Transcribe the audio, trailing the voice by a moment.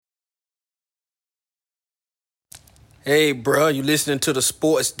Hey, bro, you listening to the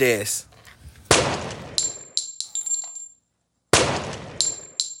Sports Desk.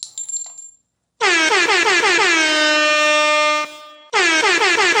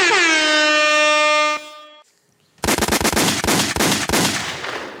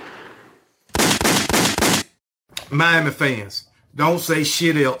 Miami fans, don't say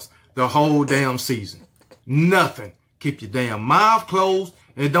shit else the whole damn season. Nothing. Keep your damn mouth closed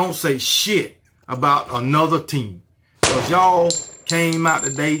and don't say shit about another team. Because y'all came out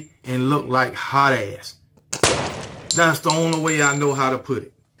today and looked like hot ass. That's the only way I know how to put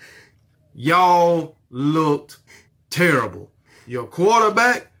it. Y'all looked terrible. Your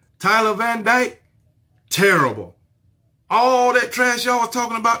quarterback, Tyler Van Dyke, terrible. All that trash y'all was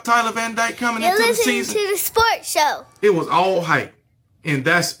talking about Tyler Van Dyke coming into the season. You're listening to the sports show. It was all hype. And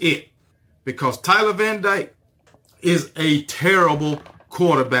that's it. Because Tyler Van Dyke is a terrible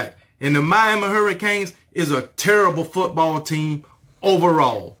quarterback. And the Miami Hurricanes is a terrible football team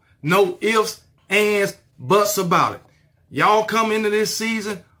overall. No ifs, ands, buts about it. Y'all come into this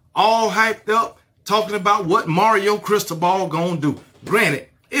season all hyped up, talking about what Mario Cristobal gonna do. Granted,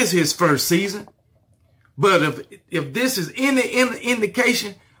 it's his first season. But if this is any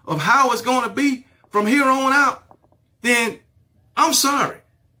indication of how it's going to be from here on out, then I'm sorry.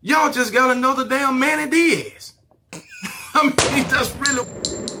 Y'all just got another damn Manny Diaz. I mean, that's really...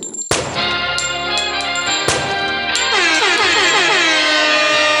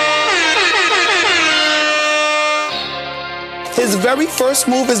 His very first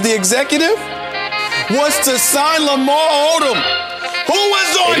move as the executive was to sign Lamar Odom, who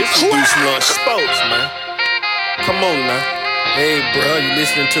was on crack. Sports, man. Come on now. Hey, bro, you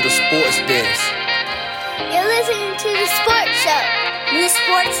listening to the Sports Desk. You're listening to the sports show. The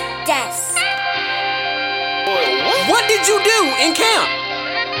Sports Desk. What did you do in camp?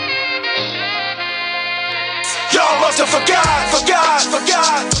 Y'all must have forgot.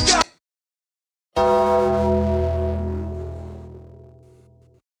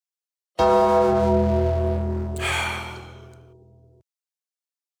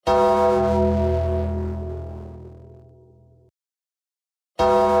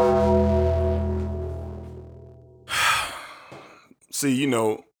 See,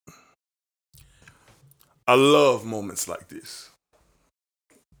 I love moments like this.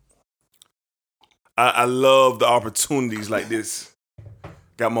 I love the opportunities like this.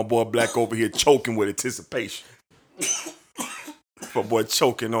 Got my boy Black over here choking with anticipation. My boy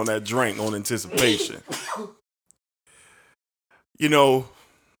choking on that drink on anticipation. We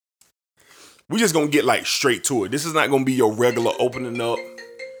just gonna get straight to it. This is not gonna be your regular opening up.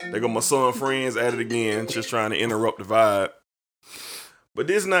 They got my son friends at it again, just trying to interrupt the vibe. But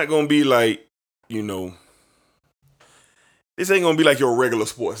this not gonna be this ain't gonna be like your regular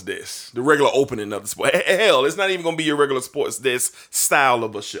sports desk, the regular opening of the sport. Hell, it's not even gonna be your regular sports desk style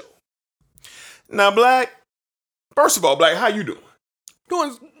of a show. Now, Black, first of all, Black, how you doing?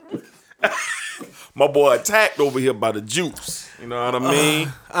 Doing. My boy attacked over here by the juice. You know what I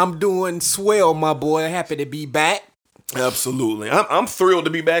mean? I'm doing swell, my boy. Happy to be back. Absolutely. I'm thrilled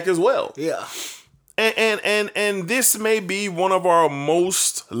to be back as well. Yeah. And this may be one of our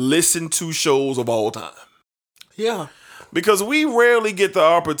most listened to shows of all time. Yeah. Because we rarely get the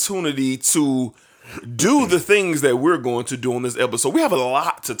opportunity to do the things that we're going to do on this episode. We have a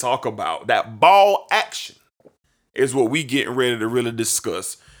lot to talk about. That ball action is what we getting ready to really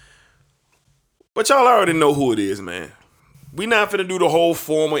discuss. But y'all already know who it is, man. We not finna do the whole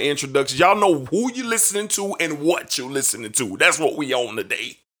formal introduction. Y'all know who you listening to and what you listening to. That's what we on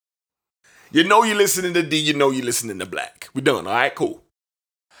today. You know you listening to D, you know you listening to Black. We done, all right? Cool.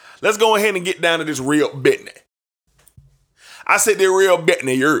 Let's go ahead and get down to this real business. I said the real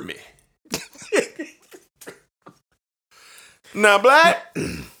business, you heard me. Now, Black,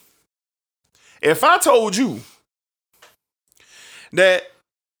 if I told you that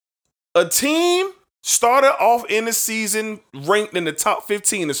a team started off in the season ranked in the top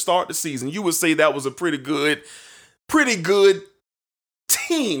 15 to start the season, you would say that was a pretty good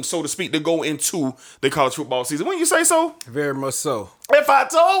team, so to speak, to go into the college football season. Wouldn't you say so? Very much so. If I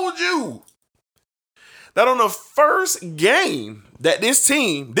told you that on the first game that this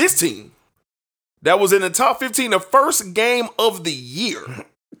team that was in the top 15, the first game of the year,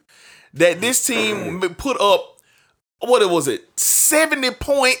 that this team put up, 70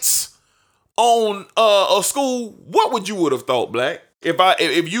 points on a school, what would you would have thought, Black?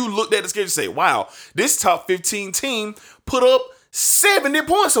 If you looked at the schedule and say, wow, this top 15 team put up 70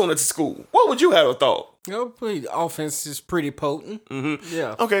 points on it to school, what would you have thought? The offense is pretty potent. Mm-hmm.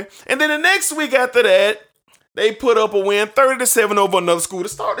 Yeah. Okay. And then the next week after that, They put up a win 30-7 over another school to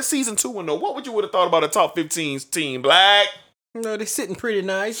start the season 2-0. What would you would have thought about a top 15 team, Black? You know, they're sitting pretty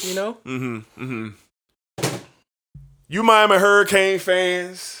nice, you know. You Miami Hurricane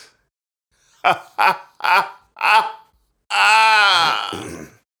fans.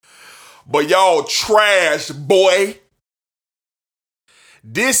 But y'all trash, boy.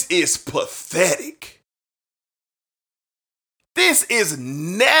 This is pathetic. This is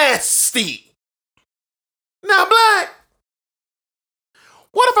nasty. Now, Black,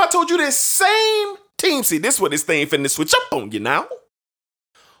 what if I told you this same team? See, this is what this thing finna switch up on you now.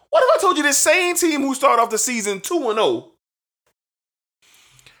 What if I told you this same team who started off the season 2-0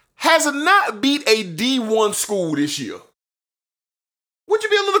 has not beat a D1 school this year? Would you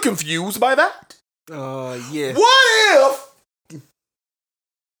be a little confused by that? Yes. What if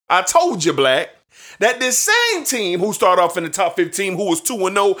I told you, Black, that this same team who started off in the top 15, who was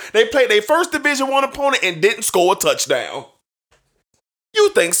 2-0, they played their first Division I opponent and didn't score a touchdown? You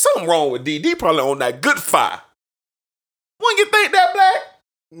think something wrong with D probably on that good fire. Wouldn't you think that, Black?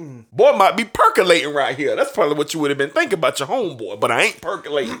 Boy might be percolating right here. That's probably what you would have been thinking about your homeboy, but I ain't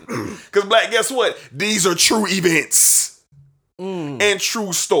percolating. Because, Black, guess what? These are true events and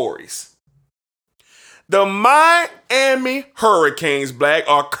true stories. The Miami Hurricanes, Black,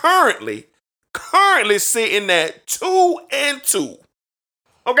 are currently sitting at 2-2.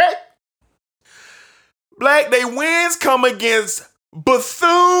 Okay? Black, they wins come against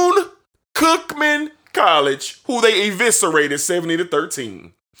Bethune-Cookman College, who they eviscerated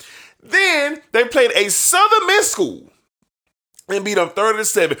 70-13. Then they played a Southern Miss school and beat them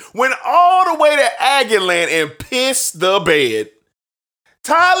 30-7. Went all the way to Aggieland and pissed the bed.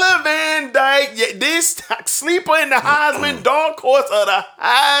 Tyler Van Dyke, this sleeper in the Heisman, dark horse of the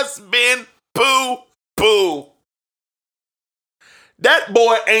Heisman, poo. That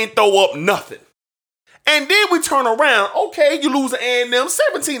boy ain't throw up nothing. And then we turn around. Okay, you lose to A&M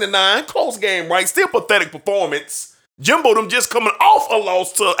 17-9. Close game, right? Still pathetic performance. Jimbo them just coming off a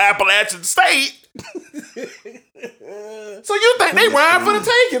loss to Appalachian State. So you think they ride for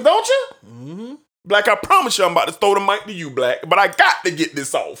the taking, don't you? Mm-hmm. Black, I promise you I'm about to throw the mic to you, Black. But I got to get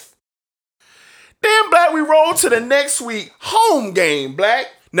this off. Then, Black, we roll to the next week. Home game, Black.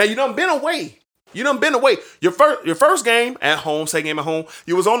 Now, you done been away. Your first game at home, second game at home,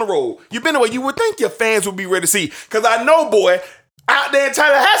 you was on the road. You been away. You would think your fans would be ready to see. Because I know, boy, out there in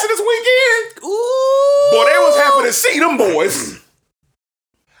Tallahassee this weekend, boy, they was happy to see them boys.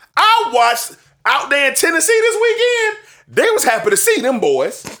 I watched out there in Tennessee this weekend. They was happy to see them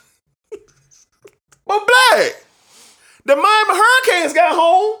boys. But Black, the Miami Hurricanes got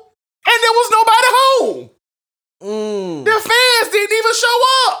home, and there was nobody home. Their fans didn't even show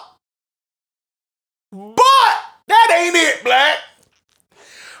up. But that ain't it, Black.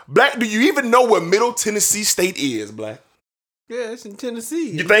 Black, do you even know where Middle Tennessee State is, Black? Yeah, it's in Tennessee.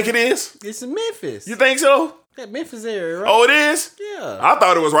 You think it is? It's in Memphis. You think so? That Memphis area, right? Oh, it is? Yeah. I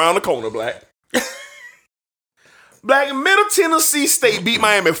thought it was around the corner, Black. Black, Middle Tennessee State beat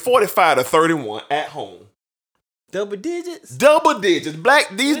Miami 45-31 at home. Double digits? Double digits. Black,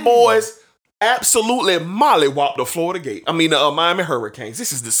 these boys absolutely mollywopped the Florida Gate. I mean, the Miami Hurricanes.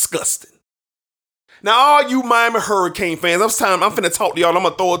 This is disgusting. Now, all you Miami Hurricane fans, I'm finna talk to y'all. I'm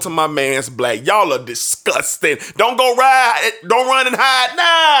gonna throw it to my man's Black. Y'all are disgusting. Don't go ride. Don't run and hide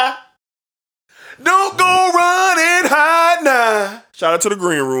now. Don't go run and hide now. Shout out to the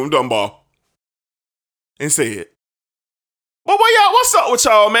green room, Dunbar. And say it. But what's up with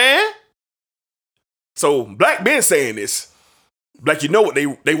y'all, man? So, Black been saying this. Black, you know what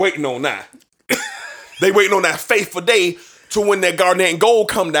they waiting on now. They waiting on that faithful day to when that Garnet and Gold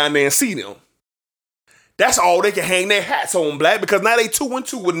come down there and see them. That's all they can hang their hats on, Black, because now they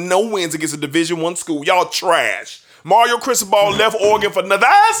 2-2 with no wins against a Division I school. Y'all trash. Mario Cristobal left Oregon for nothing.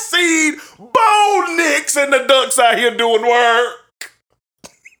 I seen Bo Nix and the Ducks out here doing work.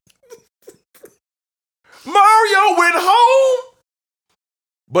 Mario went home,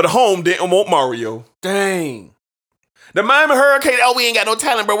 but home didn't want Mario. Dang. The Miami Hurricane, we ain't got no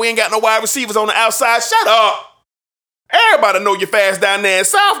talent, bro. We ain't got no wide receivers on the outside. Shut up. Everybody know you fast down there in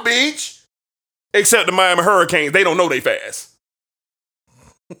South Beach. Except the Miami Hurricanes. They don't know they fast.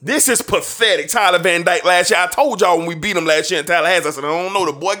 This is pathetic. Tyler Van Dyke last year. I told y'all when we beat him last year in Tallahassee, I said, I don't know.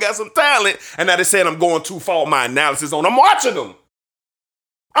 The boy got some talent. And now they said I'm going too far. My analysis on. I'm watching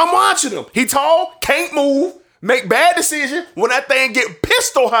him. He tall, can't move, make bad decisions. When that thing get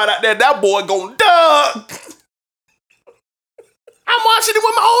pistol hot out there, that boy gon' duck. I'm watching it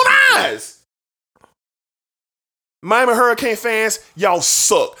with my own eyes. Miami Hurricane fans, y'all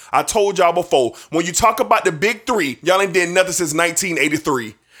suck. I told y'all before, when you talk about the big three, y'all ain't did nothing since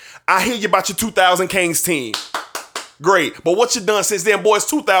 1983. I hear you about your 2000 Kings team. Great. But what you done since then, boy, it's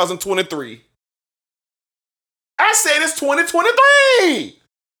 2023. I said it's 2023.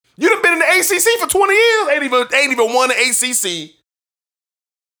 You done been in the ACC for 20 years. Ain't even won the ACC.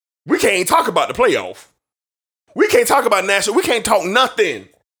 We can't talk about the playoff. We can't talk about national. We can't talk nothing.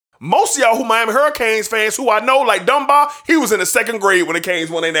 Most of y'all who Miami Hurricanes fans, who I know, like Dunbar, he was in the second grade when the Canes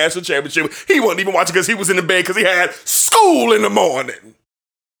won their national championship. He wasn't even watching because he was in the bed because he had school in the morning.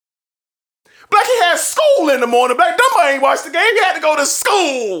 Black, he had school in the morning. Black, Dunbar ain't watched the game. He had to go to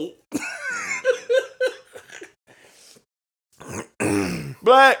school.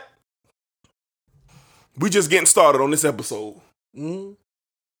 Black, we just getting started on this episode.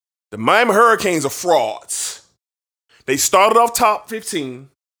 The Miami Hurricanes are frauds. They started off top 15.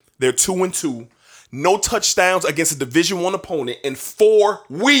 They're 2-2. No touchdowns against a Division I opponent in 4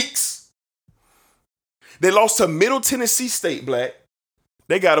 weeks. They lost to Middle Tennessee State, Black.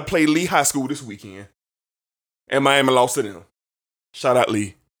 They got to play Lee High School this weekend. And Miami lost to them. Shout out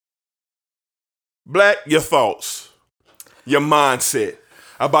Lee. Black, your thoughts, your mindset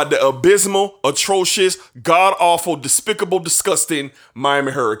about the abysmal, atrocious, god-awful, despicable, disgusting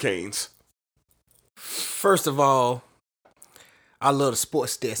Miami Hurricanes. First of all, I love the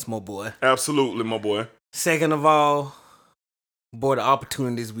sports stats, my boy. Absolutely, my boy. Second of all, boy, the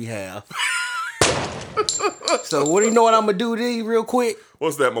opportunities we have. So what do you know what I'm going to do to you real quick?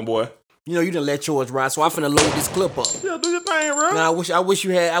 What's that, my boy? You know, you done let yours ride, so I'm finna load this clip up. Yeah, do your thing, bro. Now, I wish you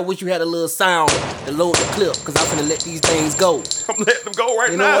had a little sound to load the clip, because I'm finna let these things go. I'm letting them go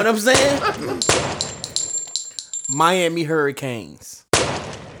right now. You know what I'm saying? Miami Hurricanes.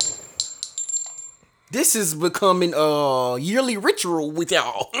 This is becoming a yearly ritual with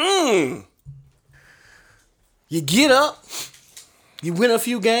y'all. You get up, you win a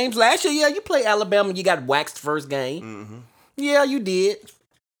few games. Last year, yeah, you played Alabama, you got waxed first game. Yeah, you did.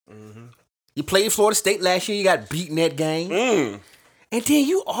 You played Florida State last year, you got beaten that game. And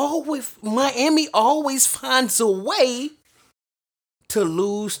then Miami always finds a way to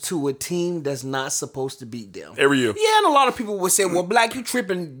lose to a team that's not supposed to beat them. Every year. Yeah, and a lot of people would say, well, Black, you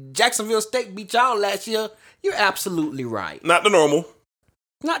tripping. Jacksonville State beat y'all last year. You're absolutely right. Not the normal.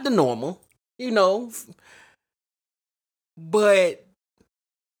 Not the normal, you know. But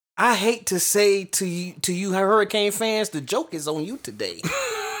I hate to say to you Hurricane fans, the joke is on you today.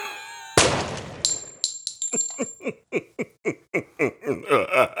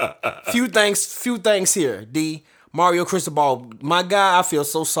 Few things here, D. Mario Cristobal, my guy, I feel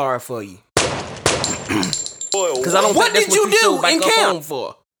so sorry for you. Because I don't think that's what you do in camp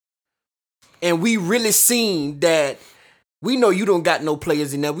for. And we really seen that. We know you don't got no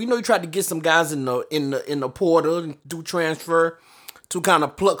players in there. We know you tried to get some guys in the portal and do transfer to kind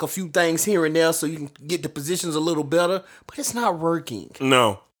of pluck a few things here and there so you can get the positions a little better. But it's not working.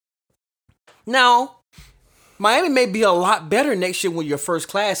 No. Now, Miami may be a lot better next year when your first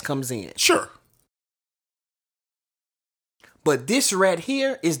class comes in. Sure. But this right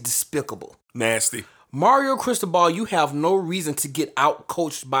here is despicable. Nasty. Mario Cristobal, you have no reason to get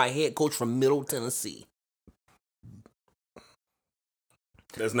out-coached by a head coach from Middle Tennessee.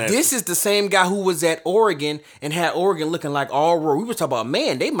 That's nasty. This is the same guy who was at Oregon and had Oregon looking like all road. We were talking about,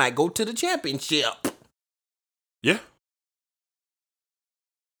 man, they might go to the championship. Yeah.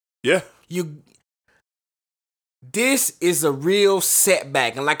 Yeah. This is a real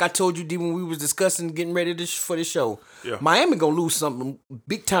setback. And like I told you, D, when we was discussing getting ready for the show, Miami gonna lose some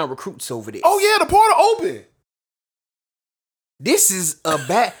big time recruits over this. Oh yeah, the portal open. This is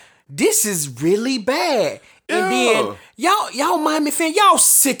this is really bad. Yeah. And then y'all Miami fans, y'all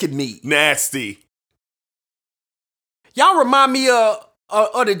sick of me. Nasty. Y'all remind me of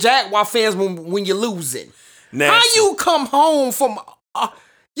the Jaguar fans when you're losing. Nasty. How you come home from?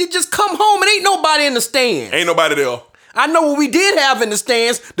 You just come home and ain't nobody in the stands. Ain't nobody there. I know what we did have in the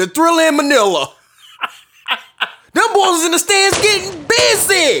stands, the Thriller in Manila. Them boys was in the stands getting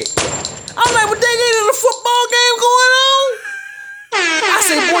busy. I'm like, but they ain't in a football game going on? I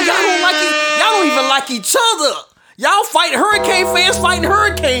said, boy, y'all don't even like each other. Y'all fighting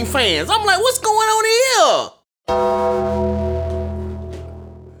Hurricane fans. I'm like, what's going on here?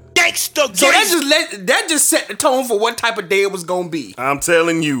 So that just set the tone for what type of day it was gonna be. I'm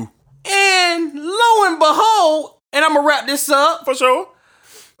telling you. And lo and behold, and I'm gonna wrap this up for sure.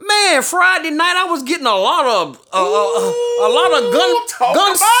 Man, Friday night I was getting a lot of gun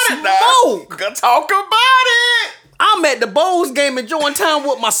smoke. Talk about it. I'm at the Bowls game enjoying time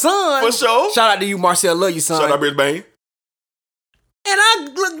with my son. For sure. Shout out to you, Marcel. Love you, son. Shout out, Brisbane. And I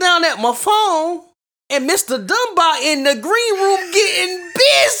look down at my phone. And Mr. Dunbar in the green room getting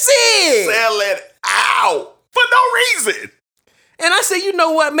busy. Selling out for no reason. And I said, you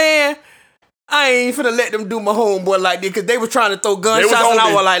know what, man? I ain't finna let them do my homeboy like this because they were trying to throw gunshots on and I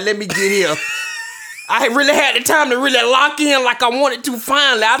me. was like, let me get here. I really had the time to really lock in like I wanted to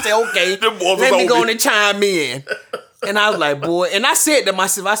finally. I said, okay, Them boys was let me on go me. on and chime in. And I was like, boy, and I said to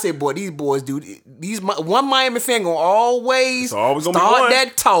myself, I said, boy, these boys, dude, one Miami fan gonna always It's always gonna be start one.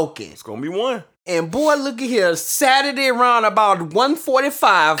 that talking. It's gonna be one. And boy, look at here, Saturday around about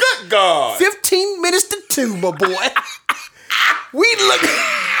 1:45. Good God. 15 minutes to 2, my boy. We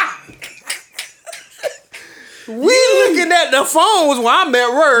looking at the phones while I'm at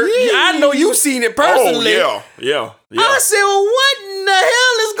work. I know you seen it personally. Oh, yeah. I said, well, what in the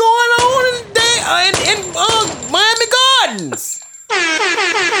hell is going on in Miami Gardens?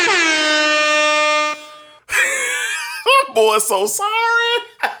 Boy, so sorry.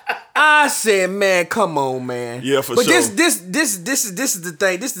 I said, man, come on, man. Yeah, for but sure. This is the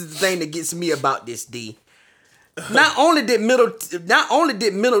thing. This is the thing that gets me about this, D. Not only did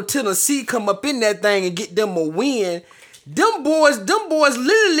Middle Tennessee come up in that thing and get them a win, them boys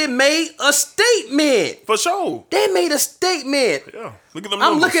literally made a statement. For sure. They made a statement. Yeah. Look at them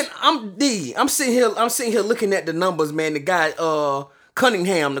I'm numbers. I'm sitting here looking at the numbers, man. The guy,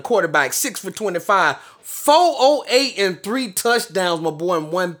 Cunningham, the quarterback, 6 for 25, 408 and 3 touchdowns, my boy,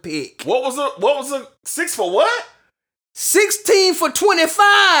 and 1 pick. What was the 6 for what? 16 for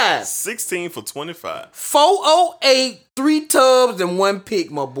 25. 16 for 25. 408, 3 tubs, and 1 pick,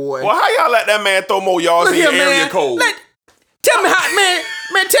 my boy. Well, how y'all let that man throw more yards Look in your here, area man. code? Tell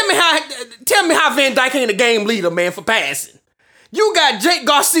me how Van Dyke ain't a game leader, man, for passing. You got Jake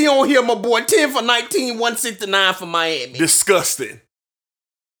Garcia on here, my boy, 10 for 19, 169 for Miami. Disgusting.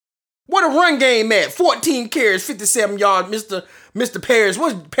 What a run game at? 14 carries, 57 yards, Mr. Parrish.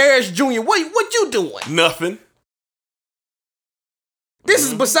 What's Parrish Jr.? What you doing? Nothing. This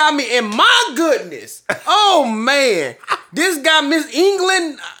is beside me, and my goodness. Oh, man. This guy, Miss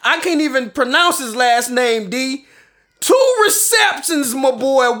England, I can't even pronounce his last name, D. 2 receptions, my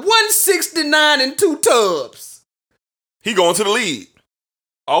boy. 169 and 2 tubs. He going to the lead.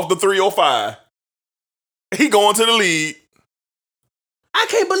 Off the 305. He going to the lead. I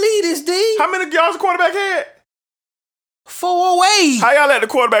can't believe this, D. How many yards the quarterback had? 408. How y'all let the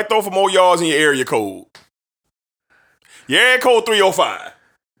quarterback throw for more yards in your area code? Your area code 305.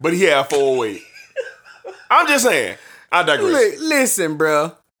 But he had 408. I'm just saying. I digress. Listen,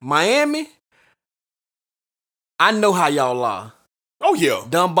 bro. Miami, I know how y'all are. Oh, yeah.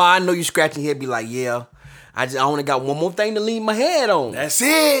 Dunbar, I know you scratching your head, be like, yeah, I only got one more thing to lean my head on. That's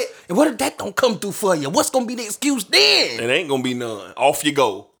it. And what if that don't come through for you? What's gonna be the excuse then? It ain't gonna be none. Off you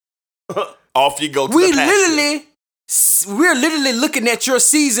go. Off you go to the pasture. We're literally looking at your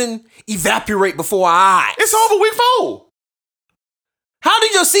season evaporate before our eyes. It's over week 4. How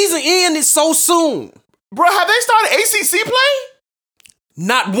did your season end so soon? Bro, have they started ACC play?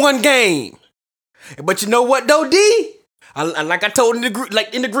 Not one game. But you know what though, D? Like I told in the group,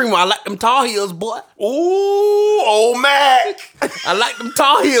 like in the green room, I like them Tar Heels, boy. Ooh, old Mac. I like them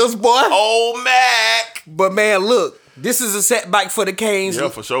Tar Heels, boy. Old Mac. But man, look, this is a setback for the Canes. Yeah,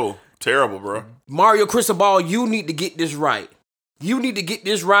 for sure. Terrible, bro. Mario Cristobal, you need to get this right. You need to get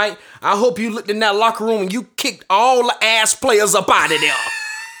this right. I hope you looked in that locker room and you kicked all the ass players up out of there.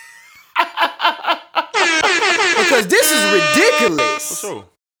 Because this is ridiculous. For sure.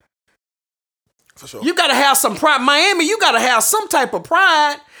 For sure. You gotta have some pride. Miami, you gotta have some type of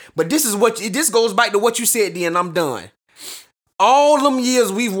pride. But this goes back to what you said, D, and I'm done. All them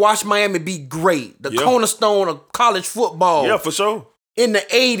years we've watched Miami be great. The cornerstone of college football. Yeah, for sure. In the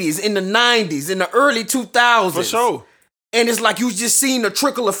 80s, in the 90s, in the early 2000s. For sure. And it's like you just seen the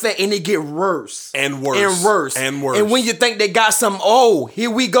trickle effect and it get worse. And worse. And worse. And worse. And when you think they got some, oh,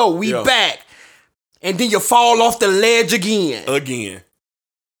 here we go, we back. And then you fall off the ledge again. Again.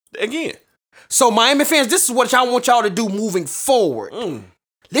 So Miami fans, this is what I want y'all to do moving forward.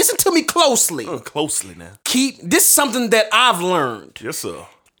 Listen to me closely. Closely now. This is something that I've learned. Yes, sir.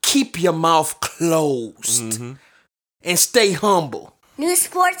 Keep your mouth closed. And stay humble. New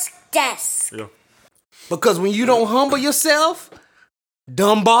Sports Desk. Yeah. Because when you don't humble yourself,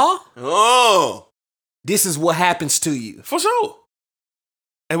 Dunbar, this is what happens to you. For sure.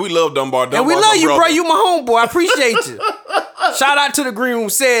 And we love Dunbar. And we love you, bro. You my homeboy. I appreciate you. Shout out to the Green Room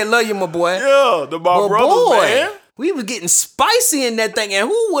said, love you, my boy. Yeah, Dunbar brothers, man. We was getting spicy in that thing, and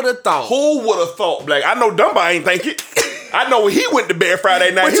who would have thought? Who would have thought, Black? I know Dunbar ain't think it. I know when he went to bed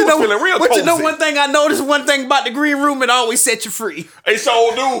Friday night, he was feeling real cozy. But you know one thing I noticed, one thing about the Green Room, it always set you free. They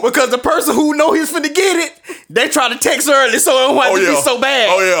sure do. Because the person who know he's finna get it, they try to text early so it don't have to be so bad.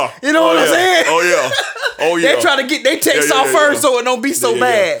 Oh, yeah. You know what I'm saying? Oh, yeah. Oh, yeah. They try to get their text off first so it don't be so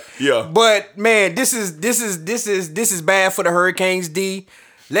bad. Yeah. But man, this is bad for the Hurricanes, D.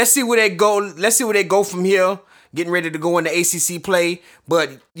 Let's see where they go. Let's see where they go from here. Getting ready to go into ACC play,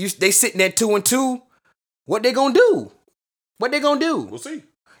 but they sitting at 2-2. What they gonna do? We'll see.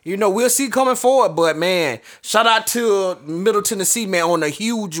 You know, we'll see coming forward, but man, shout out to Middle Tennessee, man, on a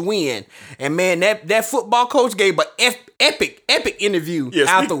huge win. And man, that football coach gave an epic interview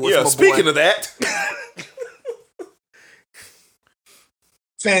afterwards. Speaking of that.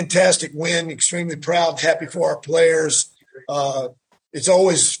 Fantastic win, extremely proud, happy for our players. It's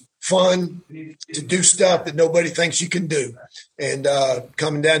always fun to do stuff that nobody thinks you can do. And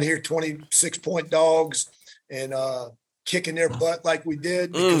coming down here, 26-point dogs, and kicking their butt like we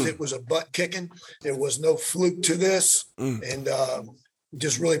did, because it was a butt kicking. There was no fluke to this. And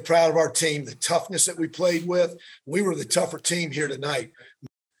just really proud of our team, the toughness that we played with. We were the tougher team here tonight.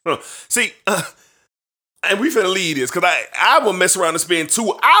 See, and we finna lead this, because I will mess around and spend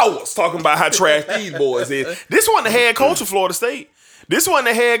 2 hours talking about how trash these boys is. This wasn't the head coach of Florida State. This wasn't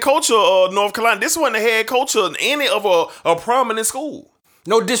the head coach of North Carolina. This wasn't the head coach of any of a prominent school.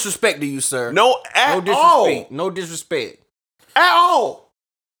 No disrespect to you, sir. No disrespect. No disrespect. At all.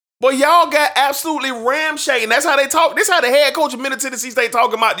 But y'all got absolutely ramshaking. That's how they talk. This is how the head coach of Middle Tennessee State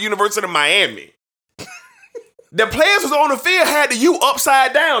talking about the University of Miami. The players was on the field, had the U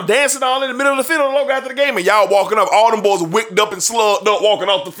upside down, dancing all in the middle of the field on the logo after the game, and y'all walking up, all them boys wicked up and slugged up walking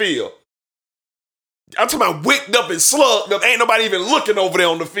off the field. I'm talking about wicked up and slugged up. Ain't nobody even looking over there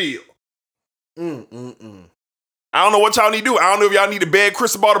on the field. I don't know what y'all need to do. I don't know if y'all need to beg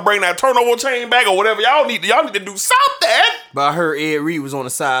Cristobal to bring that turnover chain back or whatever. Y'all need to do something. But I heard Ed Reed was on the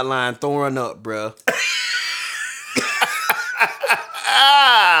sideline throwing up, bruh.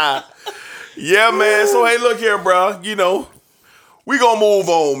 Yeah, man. So, hey, look here, bro. You know, we gonna move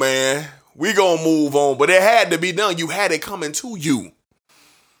on, man. We gonna move on. But it had to be done. You had it coming to you.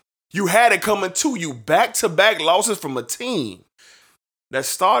 You had it coming to you. Back-to-back losses from a team that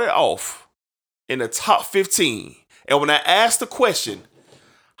started off in the top 15. And when I asked the question,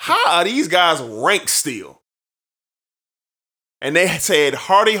 how are these guys ranked still? And they said,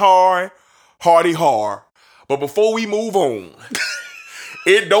 hardy hard. But before we move on,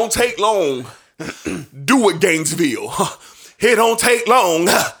 it don't take long. Do it, Gainesville. It don't take long.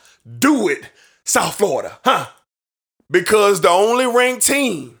 Do it, South Florida. Because the only ranked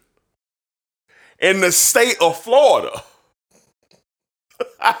team in the state of Florida,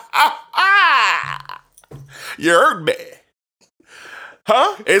 you heard me.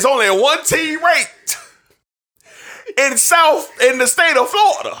 It's only one team ranked in the state of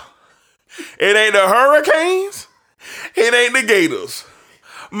Florida. It ain't the Hurricanes. It ain't the Gators.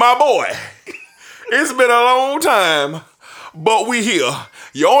 My boy, it's been a long time, but we here.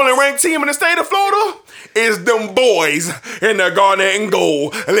 Your only ranked team in the state of Florida is them boys in the garnet and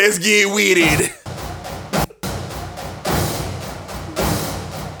gold. Let's get with it.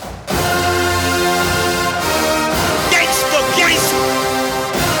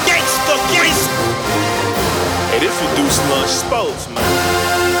 Hey, this Reduced Lunch Sports, man.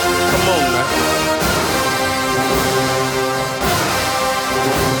 Come on, man.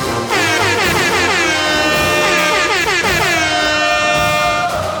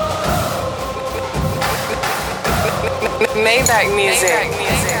 Maybach music.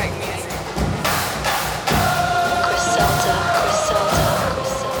 Griselda.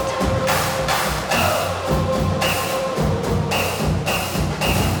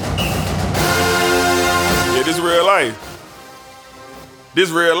 Yeah, this real life. This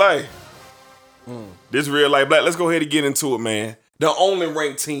real life. Black, let's go ahead and get into it, man. The only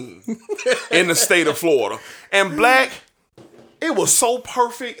ranked team in the state of Florida. And Black, it was so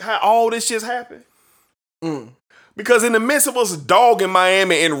perfect how all this just happened. Because in the midst of us dogging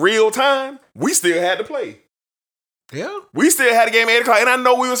Miami in real time, we still had to play. Yeah. We still had a game at 8 o'clock. And I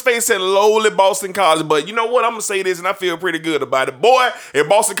know we was facing lowly Boston College, but you know what? I'm going to say this, and I feel pretty good about it. Boy, if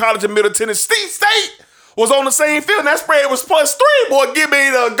Boston College and Middle Tennessee State was on the same field, and that spread was +3, boy, give me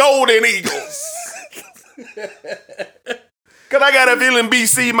the Golden Eagles. Because I got a feeling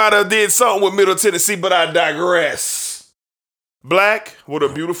BC might have did something with Middle Tennessee, but I digress. Black, what a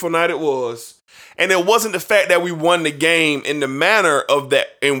beautiful night it was. And it wasn't the fact that we won the game in the manner of that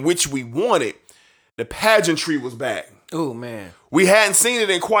in which we won it. The pageantry was back. Oh, man. We hadn't seen it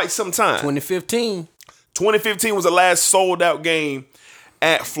in quite some time. 2015. 2015 was the last sold-out game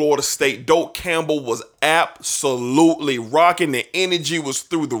at Florida State. Doak Campbell was absolutely rocking. The energy was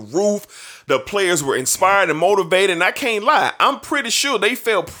through the roof. The players were inspired and motivated. And I can't lie, I'm pretty sure they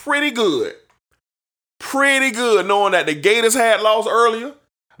felt pretty good. Pretty good knowing that the Gators had lost earlier.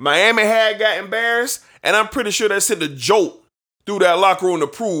 Miami had got embarrassed. And I'm pretty sure that sent a jolt through that locker room to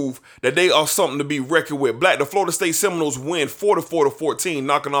prove that they are something to be reckoned with. Black, the Florida State Seminoles win 44-14,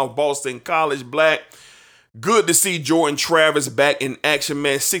 knocking off Boston College. Black, good to see Jordan Travis back in action,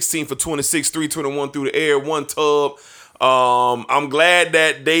 man. 16 for 26, 321 through the air, 1 tub. I'm glad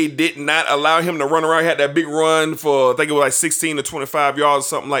that they did not allow him to run around. He had that big run for, I think it was like 16 to 25 yards,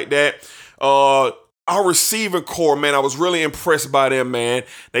 something like that. Our receiving core, man, I was really impressed by them, man.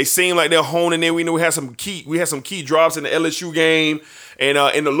 They seem like they're honing in. We knew we had some key drops in the LSU game and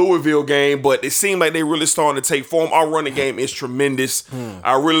in the Louisville game, but it seemed like they really starting to take form. Our running game is tremendous.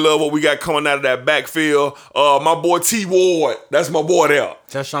 I really love what we got coming out of that backfield. My boy T. Ward, that's my boy there.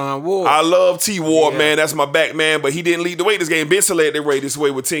 Tashawn Ward. I love T. Ward, man. That's my back man, but he didn't lead the way this game. Benson led the way this way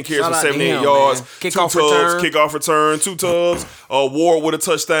with 10 carries for 78 yards. Kickoff return, 2 tubs. Ward with a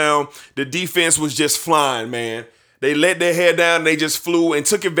touchdown. The defense was just flying, man. They let their head down and they just flew and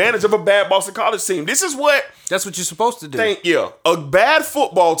took advantage of a bad Boston College team. That's what you're supposed to do. A bad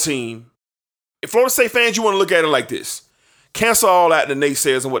football team. If Florida State fans, you want to look at it like this. Cancel all out the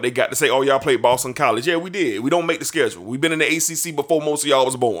naysayers and what they got to say. Oh, y'all played Boston College. Yeah, we did. We don't make the schedule. We've been in the ACC before most of y'all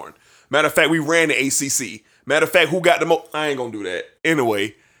was born. Matter of fact, we ran the ACC. Matter of fact, who got the most? I ain't going to do that.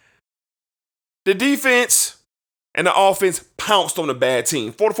 Anyway, the defense and the offense pounced on a bad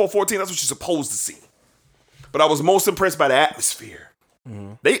team. 44-14, that's what you're supposed to see. But I was most impressed by the atmosphere.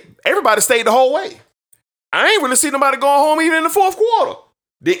 Everybody stayed the whole way. I ain't really seen nobody going home even in the fourth quarter.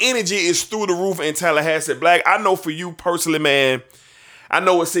 The energy is through the roof in Tallahassee. Black, I know for you personally, man, I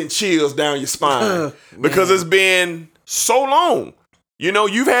know it's sent chills down your spine because it's been so long. You know,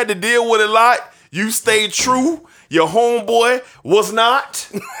 you've had to deal with a lot. You stayed true. Your homeboy was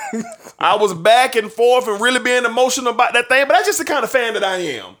not. I was back and forth and really being emotional about that thing, but that's just the kind of fan that I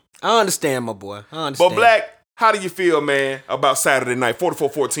am. I understand, my boy. I understand. But Black, how do you feel, man, about Saturday night,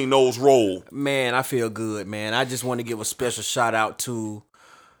 44-14, Noles roll? Man, I feel good, man. I just want to give a special shout out to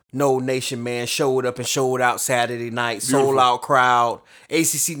No Nation, man. Showed up and showed out Saturday night. Sold out crowd.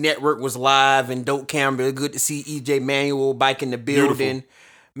 ACC Network was live in Doak Campbell. Good to see EJ Manuel back in the building. Beautiful.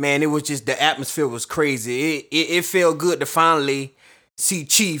 Man, it was just, the atmosphere was crazy. It felt good to finally see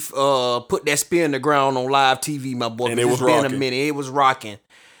Chief put that spear in the ground on live TV, my boy. And it was rocking. Been a minute. It was rocking.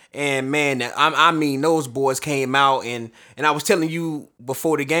 And man, I mean, those boys came out and I was telling you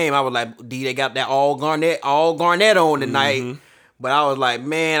before the game, I was like, D, they got that all Garnett on tonight. But I was like,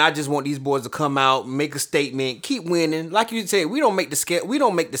 man, I just want these boys to come out, make a statement, keep winning. Like you said, we don't make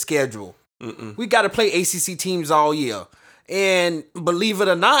the schedule. We got to play ACC teams all year. And believe it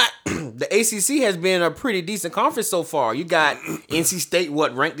or not, the ACC has been a pretty decent conference so far. You got NC State,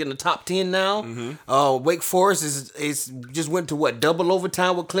 ranked in the top 10 now. Wake Forest is just went to double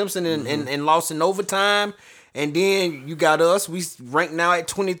overtime with Clemson and lost in overtime. And then you got us. We ranked now at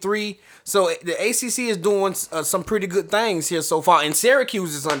 23. So the ACC is doing some pretty good things here so far. And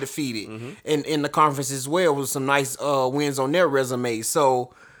Syracuse is undefeated in the conference as well with some nice wins on their resume.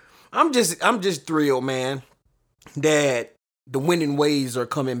 So I'm just thrilled, man, that the winning ways are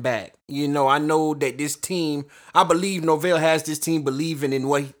coming back. You know, I know that this team, I believe Norvell has this team believing in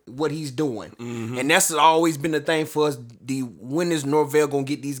what he's doing. And that's always been the thing for us. When is Norvell going to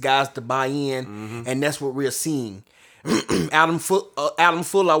get these guys to buy in? And that's what we're seeing. Adam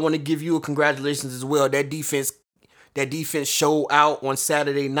Fuller, I want to give you a congratulations as well. That defense showed out on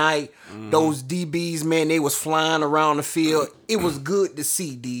Saturday night. Those DBs, man, they was flying around the field. It was good to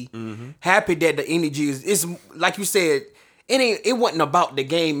see, D. Happy that the energy is like you said, it wasn't about the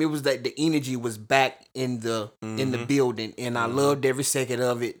game. It was that the energy was back in the building, and I loved every second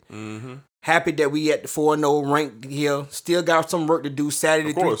of it. Happy that we at the 4-0 ranked here. Still got some work to do.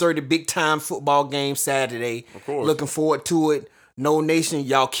 Saturday, 3:30, big time football game Saturday. Looking forward to it. No Nation,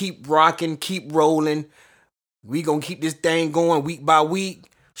 y'all keep rocking, keep rolling. We gonna keep this thing going week by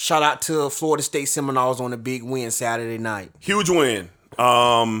week. Shout out to Florida State Seminoles on a big win Saturday night. Huge win.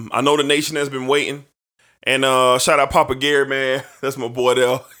 I know the nation has been waiting. And shout out Papa Gary, man. That's my boy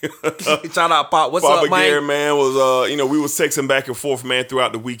there. Shout out Pop. What's Papa up, man? Gary, man, was we was texting back and forth, man,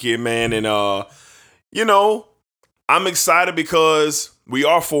 throughout the weekend, man. And I'm excited because we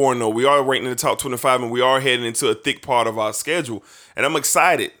are 4-0. We are ranked in the top 25, and we are heading into a thick part of our schedule. And I'm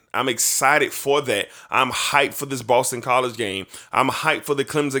excited. I'm excited for that. I'm hyped for this Boston College game. I'm hyped for the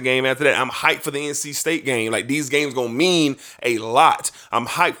Clemson game after that. I'm hyped for the NC State game. Like, these games gonna mean a lot. I'm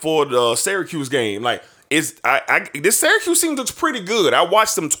hyped for the Syracuse game. Like, this Syracuse team looks pretty good. I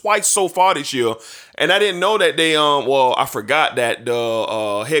watched them twice so far this year, and I didn't know that they I forgot that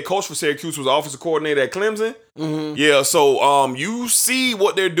the head coach for Syracuse was offensive coordinator at Clemson. Yeah, so you see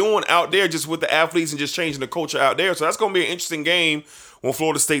what they're doing out there just with the athletes and just changing the culture out there. So that's gonna be an interesting game when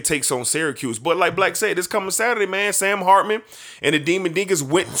Florida State takes on Syracuse. But like Black said, this coming Saturday, man, Sam Hartman and the Demon Deacons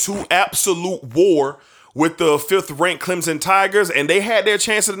went to absolute war with the 5th-ranked Clemson Tigers, and they had their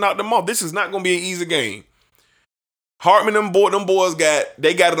chance to knock them off. This is not going to be an easy game. Hartman, them boys got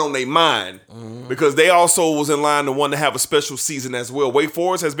it on their mind because they also was in line to want to have a special season as well. Wake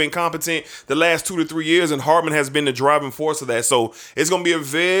Forest has been competent the last 2 to 3 years, and Hartman has been the driving force of that. So it's going to be a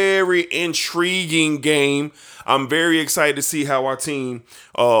very intriguing game. I'm very excited to see how our team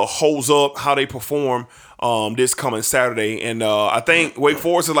holds up, how they perform this coming Saturday. And I think Wake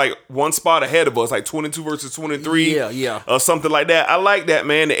Forest is like one spot ahead of us, like 22 versus 23. Yeah. Something like that. I like that,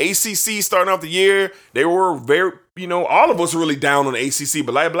 man. The ACC starting off the year, they were very, all of us are really down on the ACC.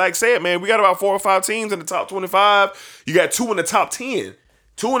 But like Black said, man, we got about 4 or 5 teams in the top 25. You got 2 in the top 10.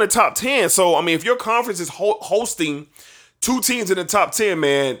 2 in the top 10. So, I mean, if your conference is hosting 2 teams in the top 10,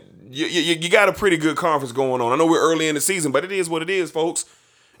 man, you got a pretty good conference going on. I know we're early in the season, but it is what it is, folks.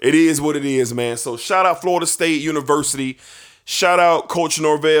 It is what it is, man. So shout out Florida State University. Shout out Coach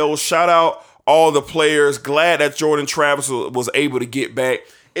Norvell. Shout out all the players. Glad that Jordan Travis was able to get back.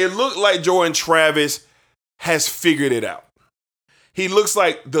 It looked like Jordan Travis has figured it out. He looks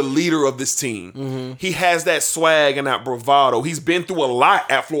like the leader of this team. He has that swag and that bravado. He's been through a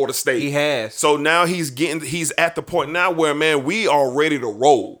lot at Florida State. He has. So now he's at the point now where, man, we are ready to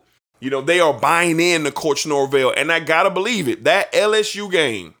roll. They are buying in to Coach Norvell, and I gotta believe it. That LSU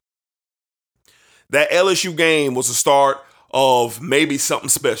game was the start of maybe something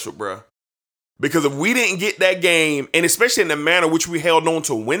special, bro. Because if we didn't get that game, and especially in the manner which we held on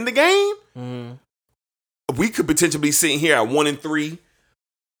to win the game, we could potentially be sitting here at 1-3,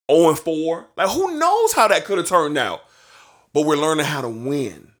 0-4. Like, who knows how that could have turned out? But we're learning how to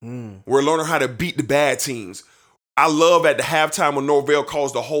win. We're learning how to beat the bad teams. I love at the halftime when Norvell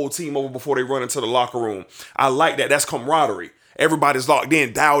calls the whole team over before they run into the locker room. I like that. That's camaraderie. Everybody's locked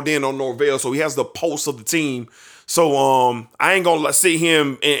in, dialed in on Norvell, so he has the pulse of the team. So I ain't going to see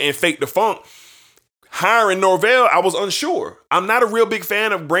him and fake the funk. Hiring Norvell, I was unsure. I'm not a real big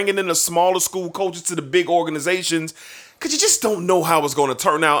fan of bringing in the smaller school coaches to the big organizations because you just don't know how it's going to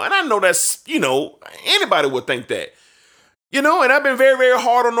turn out. And I know that's, anybody would think that. And I've been very, very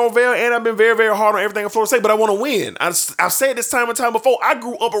hard on Norvell, and I've been very, very hard on everything at Florida State, but I want to win. I've said this time and time before, I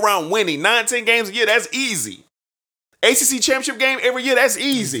grew up around winning. 9-10 games a year, that's easy. ACC championship game every year, that's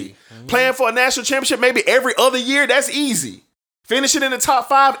easy. Playing for a national championship maybe every other year, that's easy. Finishing in the top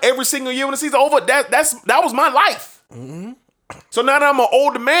 5 every single year when the season's over, that was my life. So now that I'm an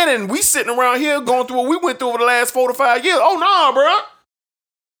older man and we sitting around here going through what we went through over the last 4 to 5 years, oh no, bro.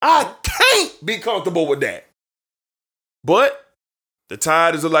 I can't be comfortable with that. But the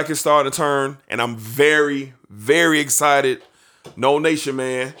tide is like it's starting to turn, and I'm very, very excited. No Nation,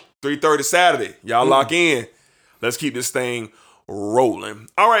 man. 3:30 Saturday. Y'all lock in. Let's keep this thing rolling.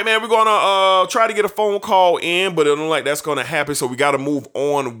 All right, man. We're going to try to get a phone call in, but it don't look like that's going to happen, so we got to move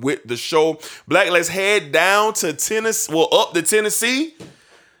on with the show. Black, let's head down to Tennessee. Well, up to Tennessee.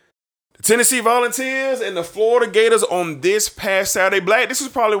 The Tennessee Volunteers and the Florida Gators on this past Saturday. Black, this is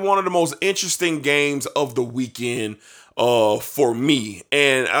probably one of the most interesting games of the weekend for me.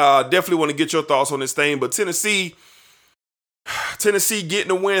 And I definitely want to get your thoughts on this thing. But Tennessee getting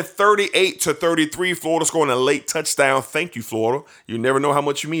the win 38-33. Florida scoring a late touchdown. Thank you, Florida. You never know how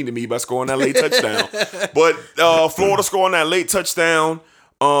much you mean to me by scoring that late touchdown. But Florida scoring that late touchdown.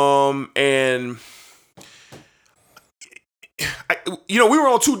 And we were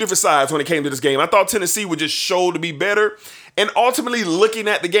on 2 different sides when it came to this game. I thought Tennessee would just show to be better. And ultimately, looking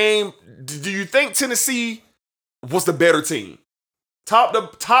at the game, do you think Tennessee was the better team? Top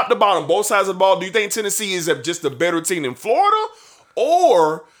to bottom, both sides of the ball. Do you think Tennessee is just a better team than Florida?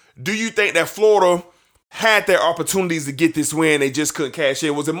 Or do you think that Florida had their opportunities to get this win, they just couldn't cash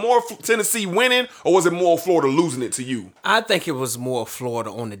in? Was it more Tennessee winning, or was it more Florida losing it to you? I think it was more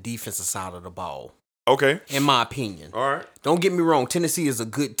Florida on the defensive side of the ball. Okay. In my opinion. All right. Don't get me wrong, Tennessee is a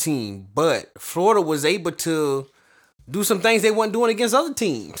good team, but Florida was able to do some things they weren't doing against other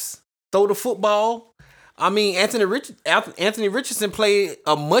teams. Throw the football. I mean, Anthony Richardson played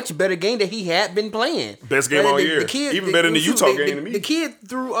a much better game than he had been playing. Best game all year. Even better than the Utah game to me. The kid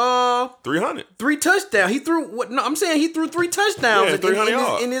threw 300. 3 touchdowns. He threw he threw 3 touchdowns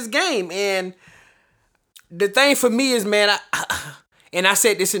in this game. And the thing for me is, man, I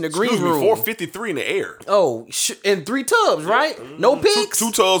said this in the green room. 453 in the air. Oh, and 3 tubs, right? No picks.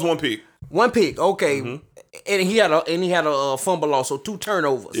 2 tubs, 1 pick. 1 pick. Okay. Mm-hmm. And he had a fumble loss, so 2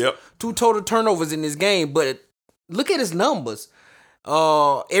 turnovers. Yep. 2 total turnovers in this game. But look at his numbers.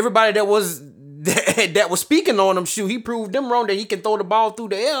 Everybody that was speaking on him, he proved them wrong that he can throw the ball through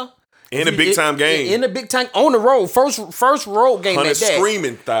the air. In a big time game. In a big time on the road. First road game at that.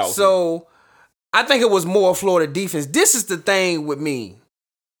 Screaming 1,000. So I think it was more Florida defense. This is the thing with me.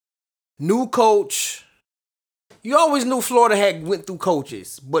 New coach. You always knew Florida had went through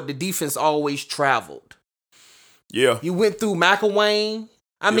coaches, but the defense always traveled. Yeah. You went through McElwain.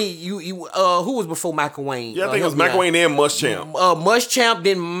 I mean, you who was before McElwain? Yeah, I think it was McElwain and Muschamp. Muschamp,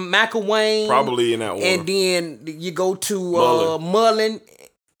 then McElwain. Probably in that order. And then you go to Mullen.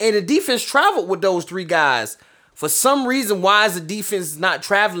 And the defense traveled with those three guys. For some reason, why is the defense not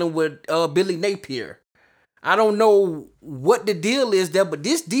traveling with Billy Napier? I don't know what the deal is there, but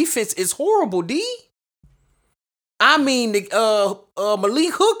this defense is horrible, D. I mean,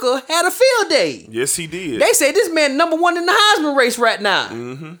 Malik Hooker had a field day. Yes, he did. They say this man #1 in the Heisman race right now.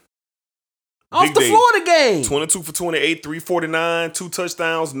 Mm-hmm. Off Big the day. Florida game. 22 for 28, 349, 2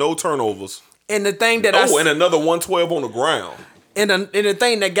 touchdowns, no turnovers. And the thing that and another 112 on the ground. And the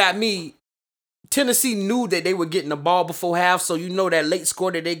thing that got me, Tennessee knew that they were getting the ball before half, so you know that late score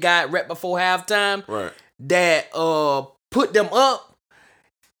that they got right before halftime, right? That put them up.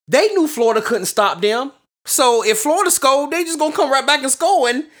 They knew Florida couldn't stop them. So if Florida scored, they just gonna come right back and score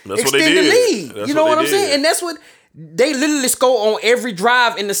and extend the lead. That's you know what I'm did. saying? And that's what they literally score on every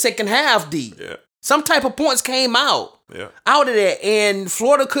drive in the second half. D. Yeah. Some type of points came out. Yeah. Out of that, and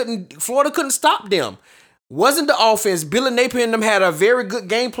Florida couldn't stop them. Wasn't the offense. Billy Napier and them had a very good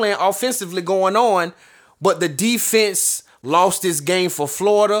game plan offensively going on, but the defense lost this game for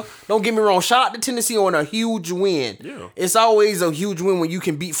Florida. Don't get me wrong. Shout out to Tennessee on a huge win. Yeah. It's always a huge win when you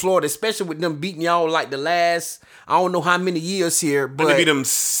can beat Florida, especially with them beating y'all like the last, I don't know how many years here. But they beat them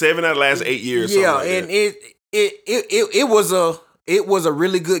 7 out of the last 8 years. Yeah, like and that. it was a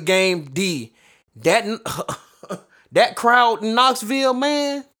really good game. D. That crowd in Knoxville,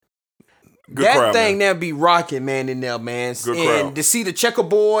 man. Good that crowd, thing man. there be rocking, man, in there, man. Good and crowd. to see the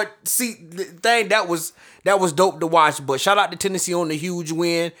checkerboard thing, that was dope to watch. But shout out to Tennessee on the huge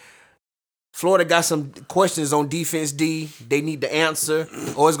win. Florida got some questions on defense, D. They need to answer,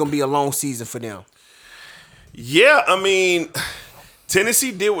 or it's gonna be a long season for them. Yeah, I mean,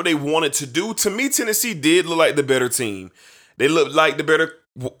 Tennessee did what they wanted to do. To me, Tennessee did look like the better team. They looked like the better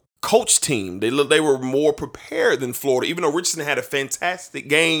coach team. They were more prepared than Florida, even though Richardson had a fantastic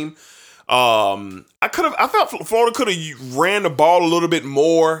game. I felt Florida could have ran the ball a little bit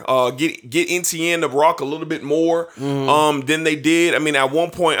more, get Etienne to rock a little bit more, than they did. I mean, at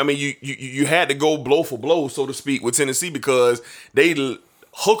one point, I mean, you had to go blow for blow, so to speak, with Tennessee because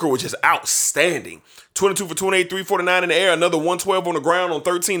Hooker was just outstanding. 22 for 28, 349 in the air, another 112 on the ground on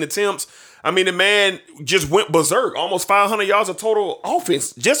 13 attempts. I mean, the man just went berserk, almost 500 yards of total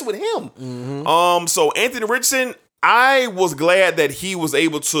offense just with him. So Anthony Richardson, I was glad that he was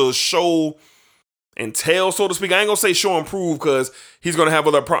able to show and tell, so to speak. I ain't gonna say show and prove because he's gonna have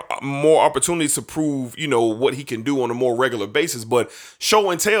more opportunities to prove, what he can do on a more regular basis. But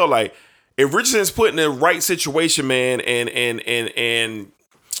show and tell, like if Richardson's put in the right situation, man, and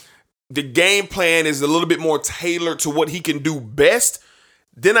the game plan is a little bit more tailored to what he can do best,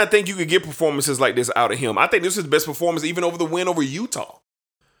 then I think you could get performances like this out of him. I think this is his best performance, even over the win over Utah.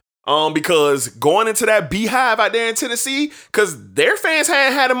 Because going into that beehive out there in Tennessee, because their fans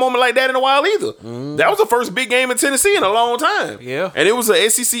hadn't had a moment like that in a while either. That was the first big game in Tennessee in a long time. Yeah. And it was an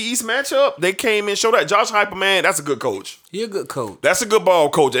SEC East matchup. They came in, showed that. Josh Heupel, man, that's a good coach. You're a good coach. That's a good ball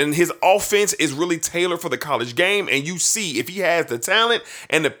coach. And his offense is really tailored for the college game. And you see, if he has the talent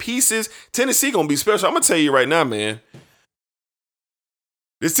and the pieces, Tennessee going to be special. I'm going to tell you right now, man.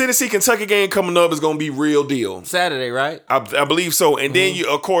 This Tennessee-Kentucky game coming up is going to be real deal. Saturday, right? I believe so. And then,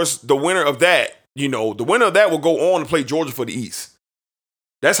 of course, the winner of that, will go on to play Georgia for the East.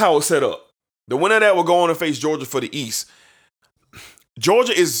 That's how it's set up. The winner of that will go on and face Georgia for the East.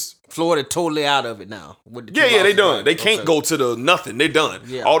 Georgia is... Florida totally out of it now. They done. They can't go to nothing. They done.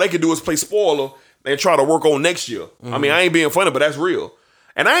 Yeah. All they can do is play spoiler and try to work on next year. I mean, I ain't being funny, but that's real.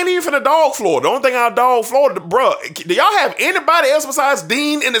 And I ain't even finna dog Florida. The only thing I'll dog Florida, bro, do y'all have anybody else besides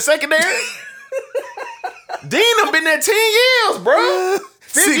Dean in the secondary? Dean done been there 10 years, bro.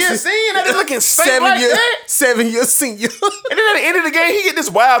 5th year senior, that is looking 7-year senior. And then at the end of the game, he get this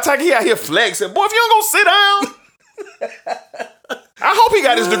wild talk. He out here flexing. Boy, if you don't go sit down. I hope he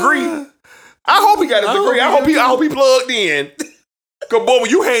got his degree. I hope he plugged in. Cause boy, when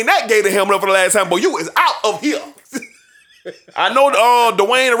you hang that Gator helmet up for the last time, boy, you is out of here. I know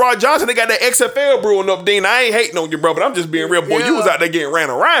Dwayne and Rod Johnson, they got that XFL brewing up, Dean. I ain't hating on you, bro, but I'm just being real. Boy, you was out there getting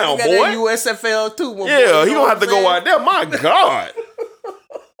ran around, got boy. That USFL too. Yeah, he gonna have to go out there. My God.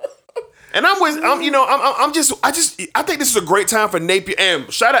 And I think this is a great time for Napier.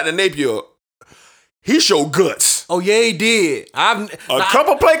 And shout out to Napier. He showed guts. Oh yeah, he did. A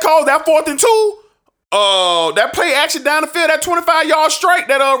couple play calls, that 4th and 2. That play action down the field, that 25-yard strike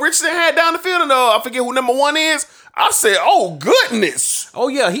that Richardson had down the field, and I forget who number 1 is. I said, "Oh goodness!" Oh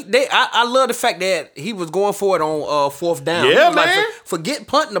yeah, I love the fact that he was going for it on 4th down. Yeah, man. man. Forget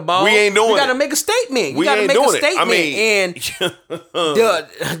punting the ball. We ain't doing You got to it. make a statement. We ain't doing it. I mean, and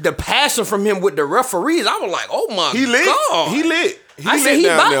the passion from him with the referees, I was like, "Oh my he lit. god, He lit. I said he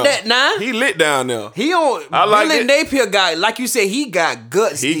about that now. He lit down there. He on I like Billy it. Napier guy, like you said, he got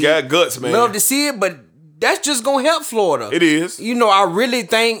guts. He Steve. got guts, man. Love to see it, but that's just gonna help Florida. It is. You know, I really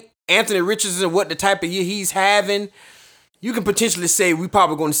think Anthony Richardson, what the type of year he's having, you can potentially say we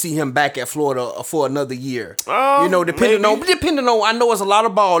probably going to see him back at Florida for another year. You know, depending on, I know it's a lot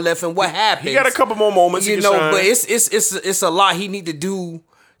of ball left and what happens. He got a couple more moments. You he know, can shine. but it's a lot he need to do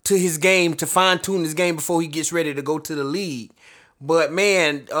to his game to fine tune his game before he gets ready to go to the league. But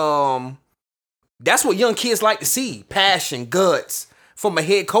man, that's what young kids like to see: passion, guts from a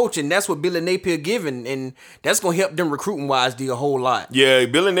head coach, and that's what Billy Napier giving, and that's gonna help them recruiting wise do a whole lot. Yeah,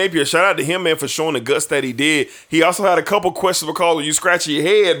 Billy Napier, shout out to him, man, for showing the guts that he did. He also had a couple questionable calls when you scratch your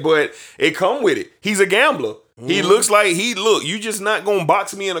head, but it come with it. He's a gambler. He looks like you just not gonna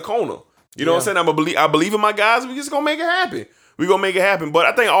box me in a corner. You know what I'm saying? I believe in my guys. We just gonna make it happen. We gonna make it happen. But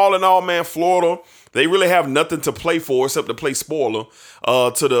I think all in all, man, Florida, they really have nothing to play for except to play spoiler.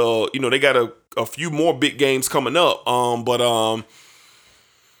 They got a few more big games coming up.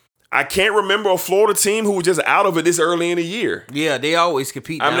 I can't remember a Florida team who was just out of it this early in the year. Yeah, they always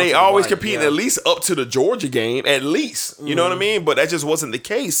compete. I mean, they always compete at least up to the Georgia game, at least. You know what I mean? But that just wasn't the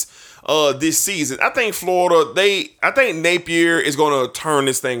case this season. I think Florida, I think Napier is going to turn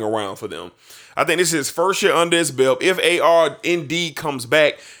this thing around for them. I think this is his first year under his belt. If AR indeed comes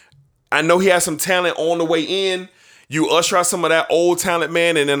back, I know he has some talent on the way in. You usher out some of that old talent,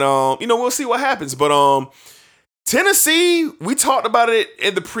 man, and then we'll see what happens. But Tennessee, we talked about it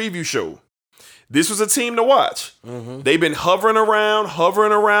in the preview show. This was a team to watch. They've been hovering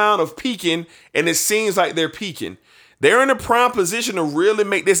around of peaking, and it seems like they're peaking. They're in a prime position to really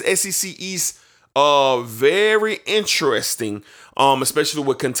make this SEC East very interesting, especially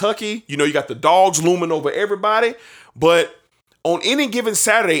with Kentucky. You know, you got the dogs looming over everybody, but on any given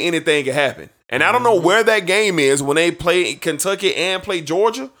Saturday, anything can happen. And I don't know where that game is when they play Kentucky and play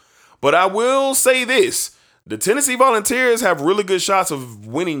Georgia, but I will say this. The Tennessee Volunteers have really good shots of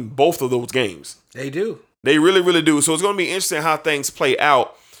winning both of those games. They do. They really, really do. So it's going to be interesting how things play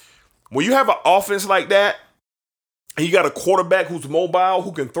out. When you have an offense like that, and you got a quarterback who's mobile,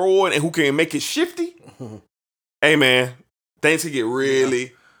 who can throw it, and who can make it shifty, hey, man, things can get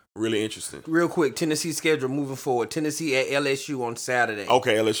really, really interesting. Real quick, Tennessee schedule moving forward. Tennessee at LSU on Saturday.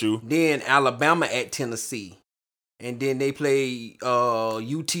 Okay, LSU. Then Alabama at Tennessee. And then they play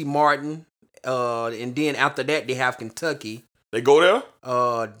UT Martin. And then after that, they have Kentucky. They go there?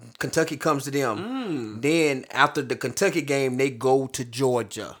 Kentucky comes to them. Then after the Kentucky game, they go to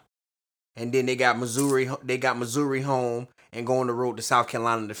Georgia. And then they got Missouri. They got Missouri home and go on the road to South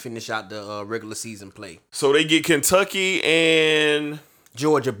Carolina to finish out the regular season play. So they get Kentucky and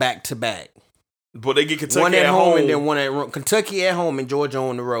Georgia back to back. But they get Kentucky one at home and then one at Kentucky at home and Georgia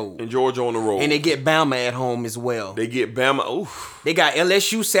on the road. And Georgia on the road. And they get Bama at home as well. They get Bama. Oof. They got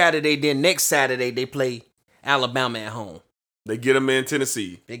LSU Saturday. Then next Saturday they play Alabama at home. They get them in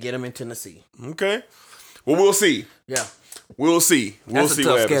Tennessee. Okay. Well, we'll see. Yeah. We'll see. We'll That's see a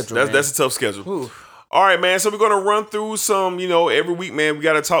tough what happens. schedule, man. That's a tough schedule. Ooh. All right, man. So we're gonna run through some. Every week, man, we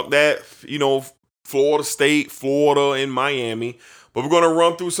got to talk that. Florida State, Florida, and Miami. But we're going to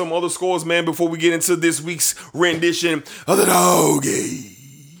run through some other scores, man, before we get into this week's rendition of the Doggy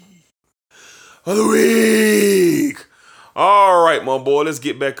of the Week. All right, my boy, let's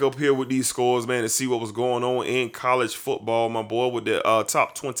get back up here with these scores, man, and see what was going on in college football, my boy, with the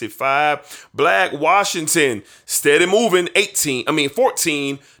top 25. Black Washington, steady moving, 14.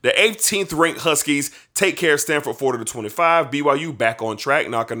 The 18th ranked Huskies take care of Stanford 40-25. BYU back on track,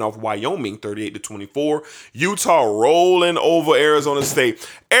 knocking off Wyoming 38-24. Utah rolling over Arizona State.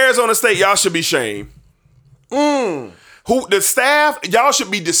 Arizona State, y'all should be shamed. Who the staff, y'all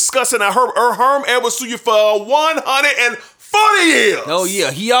should be discussing. I heard Herm Edwards sue you for 140 years. Oh yeah,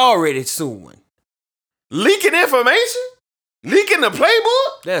 he already suing. Leaking information, leaking the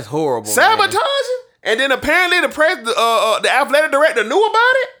playbook. That's horrible. Sabotaging, man. And then apparently the athletic director knew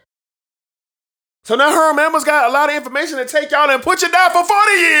about it. So now Herm Edwards got a lot of information to take y'all and put you down for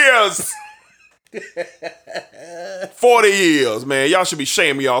 40 years. 40 years, man. Y'all should be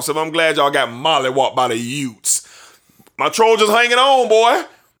shaming y'all. So I'm glad y'all got mollywhopped by the Utes. My Trojans hanging on, boy.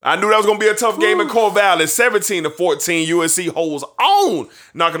 I knew that was going to be a tough game in Corvallis. 17-14, USC holds on,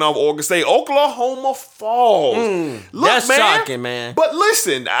 knocking off Oregon State. Oklahoma falls. Look, that's shocking, man. But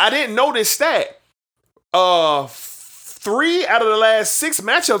listen, I didn't know this stat. 3 out of the last 6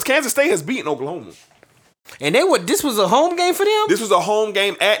 matchups, Kansas State has beaten Oklahoma. And this was a home game for them? This was a home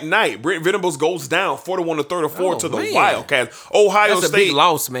game at night. Brent Venables goes down 41-34 to the man. Wildcats. Ohio That's State. a big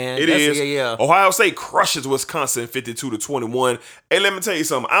loss, man. It is. Yeah. Ohio State crushes Wisconsin 52-21. Hey, let me tell you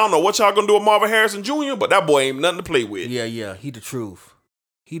something. I don't know what y'all gonna do with Marvin Harrison Jr., but that boy ain't nothing to play with. Yeah. He the truth.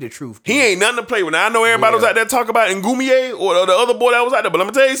 Dude. He ain't nothing to play with. Now, I know everybody was out there talking about Ngoumier or the other boy that was out there, but let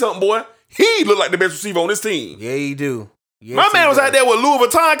me tell you something, boy. He looked like the best receiver on this team. Yeah, he do. Yes, My man was does. out there with Louis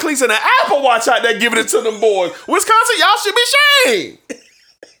Vuitton cleats and an Apple Watch out there giving it to them boys. Wisconsin, y'all should be shamed.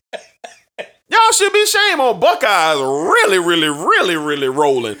 Y'all should be shamed on Buckeyes really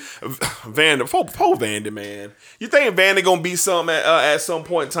rolling. Vandy, man. You think Vandy gonna be something at some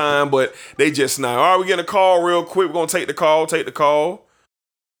point in time, but they just not. All right, we getting a call real quick. We're gonna take the call.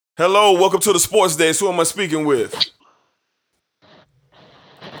 Hello, welcome to the Sports Desk. Who am I speaking with?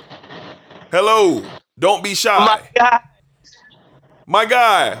 Hello, don't be shy. My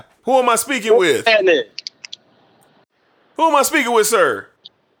guy, who am I speaking with? Who am I speaking with, sir?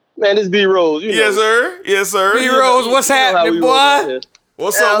 Man, this B Rose. Yes, sir. B Rose, what's happening, boy?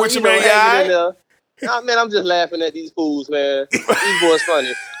 What's up with you, man, guy? Nah, man, I'm just laughing at these fools, man. These boys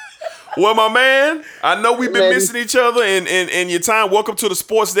funny. Well, my man, I know we've been Man. missing each other in your time. Welcome to the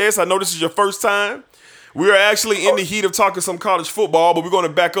Sports Desk. I know this is your first time. We are actually in the heat of talking some college football, but we're going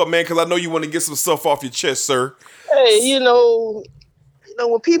to back up, man, because I know you want to get some stuff off your chest, sir. Hey, you know,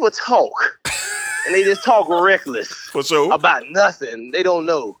 when people talk and they just talk reckless For sure. about nothing, they don't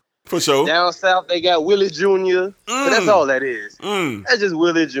know. For sure. Down south, they got Willie Jr. But that's all that is. That's just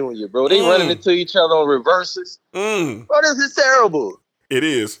Willie Jr., bro. They running into each other on reverses. Bro, this is terrible. It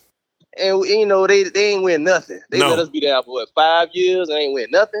is. And, you know, they ain't win nothing. They No. let us be there for, 5 years and ain't win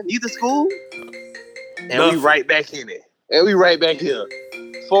nothing. Either school. And Nothing. we right back in it. And we right back here.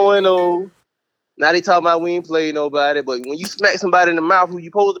 4-0. Now they talking about we ain't played nobody, but when you smack somebody in the mouth who you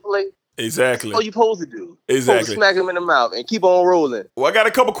supposed to play, Exactly. what you supposed to do? You supposed Exactly. to smack him in the mouth and keep on rolling. Well, I got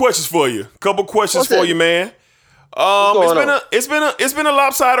a couple questions for you. What's that? You, man. What's going on? It's been a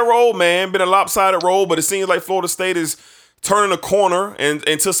lopsided roll, man. Been a lopsided roll, but it seems like Florida State is turning a corner and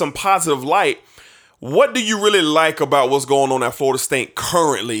into some positive light. What do you really like about what's going on at Florida State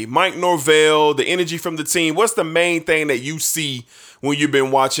currently? Mike Norvell, the energy from the team. What's the main thing that you see when you've been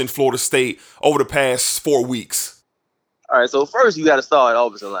watching Florida State over the past 4 weeks? All right, so first you got to start at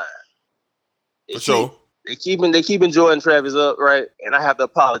offensive line. For sure. They keeping Jordan Travis up, right? And I have to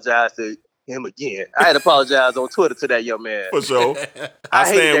apologize to him again. I had to apologize on Twitter to that young man. For sure. I I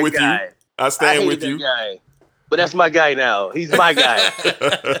hate stand that with guy. you. I stand hate with that you. guy. But that's my guy now. He's my guy.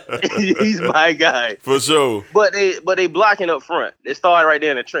 He's my guy. For sure. But they blocking up front. They start right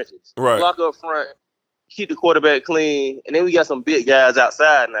there in the trenches. Right. Block up front, keep the quarterback clean, and then we got some big guys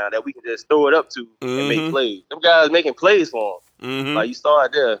outside now that we can just throw it up to and make plays. Them guys making plays for them. Like you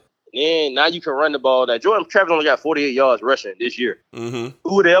start there. And now you can run the ball. That Jordan Travis only got 48 yards rushing this year. Who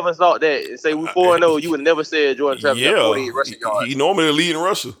would have ever thought that? And say we 4-0, you would never say Jordan Travis got 48 rushing yards. He normally the leading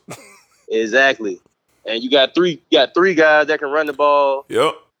rusher. Exactly. And you got three guys that can run the ball.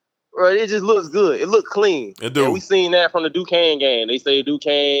 Yep. Bro, it just looks good. It look clean. It do. And we seen that from the Duquesne game. They say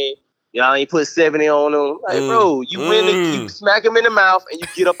Duquesne, y'all ain't put 70 on them. Like, bro, you win it, you smack him in the mouth and you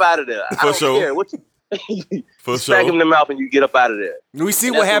get up out of there. I don't care. What you For smack him in the mouth and you get up out of there. We see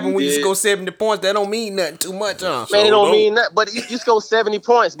And what that's happened what we when you did. score 70 points. That don't mean nothing too much, huh? Man, it So don't don't. mean that. But you score 70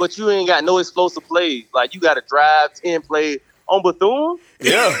 points, but you ain't got no explosive plays. Like, you got to drive 10 plays. On Bethune,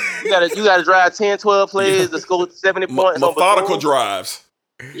 Yeah. you gotta drive 10, 12 plays to score 70 points. on Methodical Bethune. drives.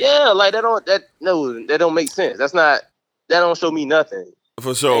 Yeah, like that don't make sense. That don't show me nothing.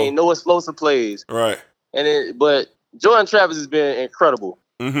 For sure. Ain't no explosive plays. Right. But Jordan Travis has been incredible.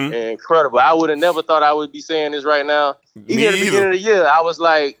 Mm-hmm. Incredible. I would have never thought I would be saying this right now. Even at the beginning of the year, I was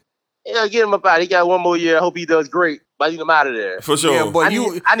like, yeah, get him up out. He got one more year. I hope he does great. But I need him out of there. For sure. Yeah, but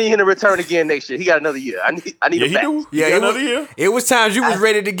I need him to return again next year. He got another year. I need Yeah, him he back. do. Yeah, He got it another was, year. it was times you was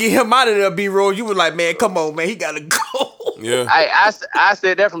ready to get him out of there, B-Roll. You was like, man, come on, man. He got to go. Yeah. I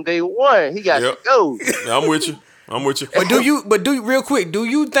said that from day one. He got Yep. to go. I'm with you. But real quick, do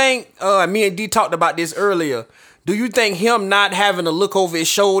you think, me and D talked about this earlier, do you think him not having to look over his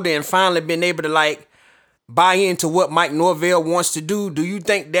shoulder and finally being able to like buy into what Mike Norvell wants to do you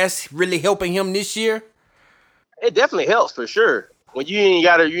think that's really helping him this year? It definitely helps for sure. When you ain't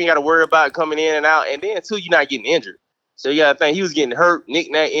gotta worry about coming in and out, and then too, you're not getting injured. So you gotta think he was getting hurt,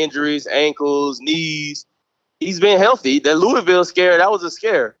 knick-knack injuries, ankles, knees. he's been healthy. That Louisville scare, that was a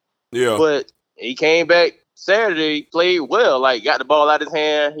scare. Yeah. But he came back Saturday, played well, like got the ball out of his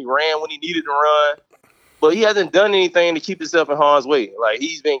hand. He ran when he needed to run. But he hasn't done anything to keep himself in harm's way. Like,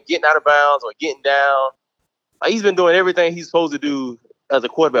 he's been getting out of bounds or getting down. Like, he's been doing everything he's supposed to do as a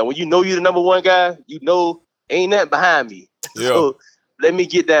quarterback. When you know you're the number one guy, you know ain't nothing behind me. Yeah. So let me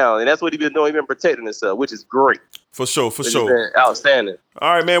get down. And that's what he's been doing. He's been protecting himself, which is great. For sure. It's been outstanding.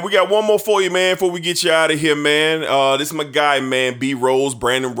 All right, man. We got one more for you, man, before we get you out of here, man. This is my guy, man, B. Rose,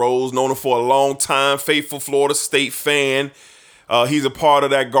 Brandon Rose, known him for a long time, faithful Florida State fan. He's a part of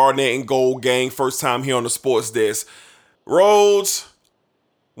that Garnett and Gold gang. First time here on the Sports Desk. Rhodes,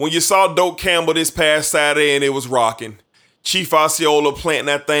 when you saw Doak Campbell this past Saturday and it was rocking, Chief Osceola planting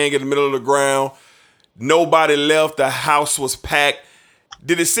that thing in the middle of the ground, nobody left, the house was packed.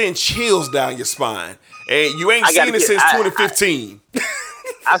 Did it send chills down your spine? And you ain't seen it since 2015.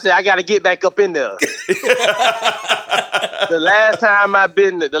 I said, I got to get back up in there. The last time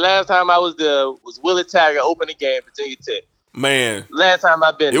I was there was Willie Taggart opening game for Virginia Tech. Man. Last time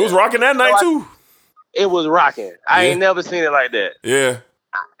I've been there. It was rocking that night, too. It was rocking. I ain't never seen it like that. Yeah.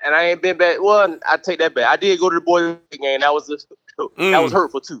 And I ain't been back. Well, I take that back. I did go to the boys game. That was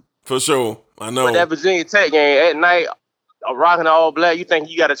hurtful, too. For sure. I know. But that Virginia Tech game at night, rocking all black, you think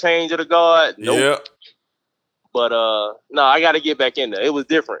you got to change of the guard? Nope. Yeah. But, no, I got to get back in there. It was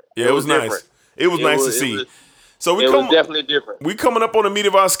different. Yeah, it was nice. It was nice to see. So it was definitely different. We coming up on the meat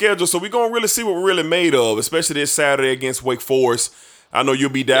of our schedule, so we're going to really see what we're really made of, especially this Saturday against Wake Forest. I know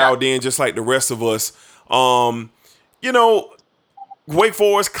you'll be dialed in just like the rest of us. You know, Wake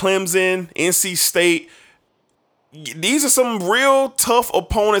Forest, Clemson, NC State, these are some real tough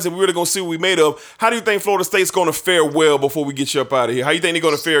opponents that we're really going to see what we made of. How do you think Florida State's going to fare well before we get you up out of here? How do you think they're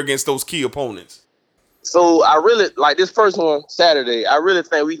going to fare against those key opponents? So I really, like this first one, Saturday, I really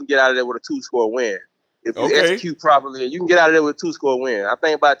think we can get out of there with a 2-score win. If you execute properly, you can get out of there with a 2-score win. I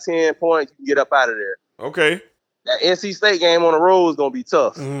think by 10 points, you can get up out of there. Okay. That NC State game on the road is going to be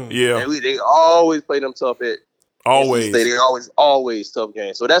tough. Yeah. And they always play them tough at always. NC State. They always tough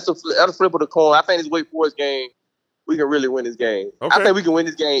games. So that's a flip of the coin. I think this Wake Forest game, we can really win this game. Okay. I think we can win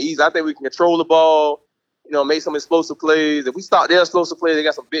this game easy. I think we can control the ball, make some explosive plays. If we start their explosive plays, they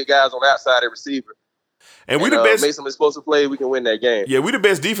got some big guys on the outside at receiver. And we the best. Make some explosive plays, we can win that game. Yeah, we the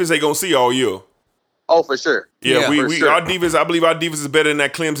best defense they going to see all year. Oh, for sure. Yeah, our defense, I believe our defense is better than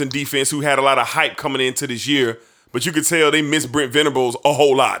that Clemson defense who had a lot of hype coming into this year. But you could tell they miss Brent Venables a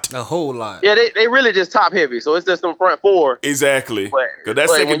whole lot. A whole lot. Yeah, they really just top heavy. So it's just them front four. Exactly. Because that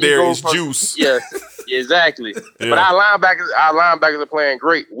secondary is juice. Yeah, exactly. Yeah. But our linebackers are playing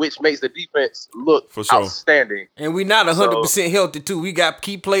great, which makes the defense look outstanding. And we're not 100% healthy too. We got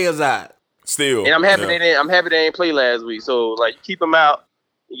key players out. Still. And I'm happy they didn't play last week. So like keep them out.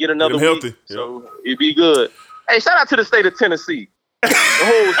 You get another week, healthy. So it'd be good. Hey, shout out to the state of Tennessee. The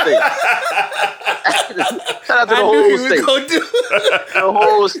whole state. Shout out to the whole state. The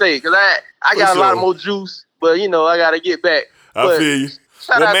whole state. Because I got a lot more juice, but, I got to get back. I feel you.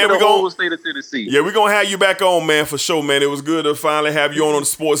 Shout out to the whole state of Tennessee. Yeah, we're going to have you back on, man, for sure, man. It was good to finally have you on the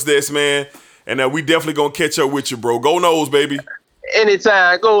Sports Desk, man. And we definitely going to catch up with you, bro. Go Noles, baby.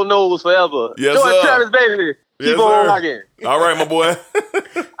 Anytime. Go Noles forever. Yes, George sir. Travis, baby. Keep on rocking. All right, my boy.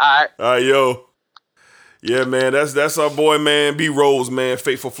 All right, yo. Yeah, man, that's our boy, man, B. Rose, man,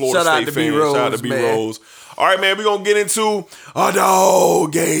 faithful Florida State fan. Shout out to B. Rose. All right, man, we're going to get into our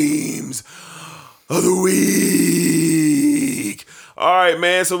dog games of the week. All right,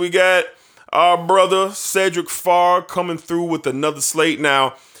 man, so we got our brother Cedric Farr coming through with another slate.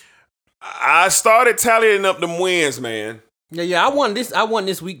 Now, I started tallying up them wins, man. Yeah, I won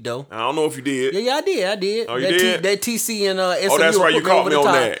this week though. I don't know if you did. Yeah, I did. Oh, you did? That TC and SMU. Oh, that's right. You caught me on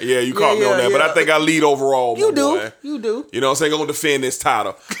that. Yeah, you caught me on that. But I think I lead overall. You do. Boy. You do. You know what I'm saying? I'm going to defend this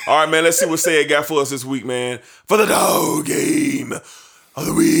title. All right, man. Let's see what Sayed got for us this week, man. For the dog game of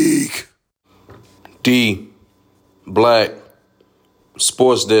the week. D, Black,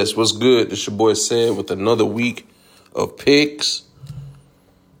 Sports Desk. What's good? This your boy Sayed with another week of picks.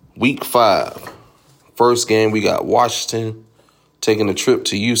 Week 5. First game, we got Washington taking a trip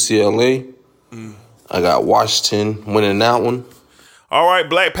to UCLA. I got Washington winning that one. All right,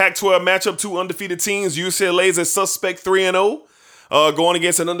 Black Pac-12 matchup, 2 undefeated teams. UCLA is a suspect 3-0. Going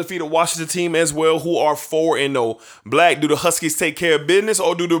against an undefeated Washington team as well, who are 4-0. Black, do the Huskies take care of business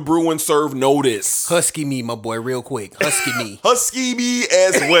or do the Bruins serve notice? Husky me, my boy, real quick. Husky me. Husky me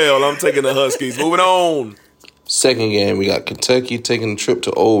as well. I'm taking the Huskies. Moving on. Second game, we got Kentucky taking a trip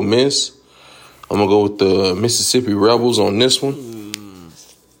to Ole Miss. I'm going to go with the Mississippi Rebels on this one.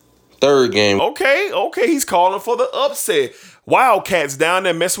 Third game. Okay. He's calling for the upset. Wildcats down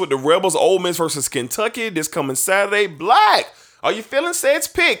there messing with the Rebels. Ole Miss versus Kentucky this coming Saturday. Black, are you feeling Sed's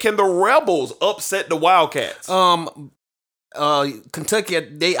pick? Can the Rebels upset the Wildcats? Kentucky,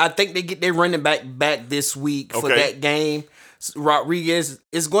 I think they get their running back this week for that game. Rodriguez.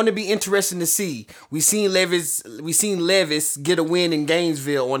 Is going to be interesting to see. We seen Levis get a win in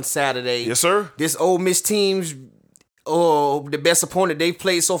Gainesville on Saturday. Yes, sir. This Ole Miss team's the best opponent they've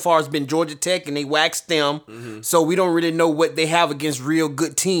played so far has been Georgia Tech, and they waxed them. Mm-hmm. So we don't really know what they have against real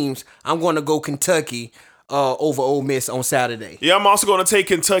good teams. I'm going to go Kentucky over Ole Miss on Saturday. Yeah, I'm also going to take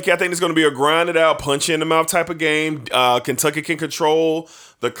Kentucky. I think it's going to be a grinded out, punch in the mouth type of game. Kentucky can control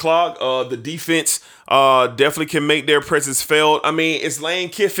the clock. The defense definitely can make their presence felt. I mean, it's Lane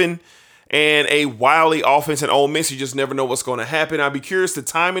Kiffin and a wily offense in Ole Miss. You just never know what's going to happen. I'd be curious the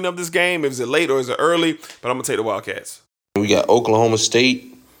timing of this game. Is it late or is it early? But I'm going to take the Wildcats. We got Oklahoma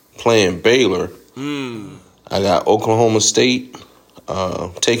State playing Baylor. I got Oklahoma State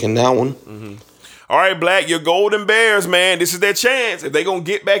taking that one. Mm-hmm. All right, Black, your Golden Bears, man. This is their chance. If they're going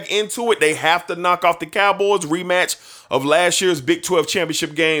to get back into it, they have to knock off the Cowboys. Rematch of last year's Big 12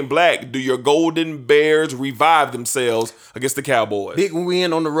 championship game. Black, do your Golden Bears revive themselves against the Cowboys? Big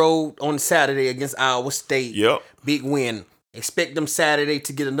win on the road on Saturday against Iowa State. Yep. Big win. Expect them Saturday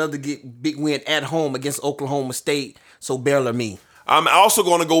to get another big win at home against Oklahoma State. So Baylor me. I'm also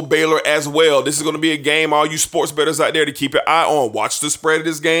going to go Baylor as well. This is going to be a game, all you sports bettors out there, to keep your eye on. Watch the spread of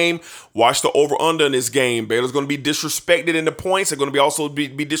this game. Watch the over-under in this game. Baylor's going to be disrespected in the points. They're going to also be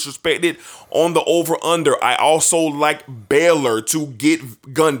disrespected on the over-under. I also like Baylor to get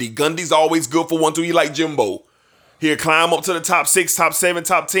Gundy. Gundy's always good for 1-2. He like Jimbo. He'll climb up to the top 6, top 7,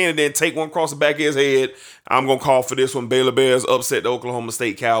 top 10, and then take one across the back of his head. I'm going to call for this one. Baylor Bears upset the Oklahoma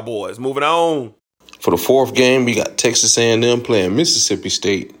State Cowboys. Moving on. For the fourth game, we got Texas A&M playing Mississippi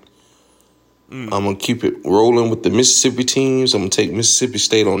State. I'm going to keep it rolling with the Mississippi teams. I'm going to take Mississippi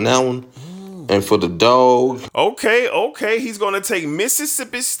State on that one. And for the dog. Okay. He's going to take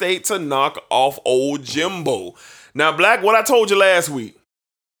Mississippi State to knock off old Jimbo. Now, Black, what I told you last week.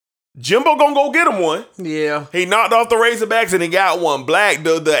 Jimbo gonna go get him one. Yeah. He knocked off the Razorbacks and he got one. Black,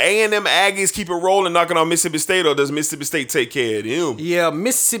 the A&M Aggies keep it rolling, knocking on Mississippi State, or does Mississippi State take care of them? Yeah,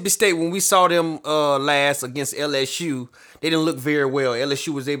 Mississippi State, when we saw them last against LSU, they didn't look very well. LSU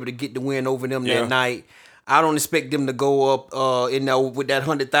was able to get the win over them that night. I don't expect them to go up with that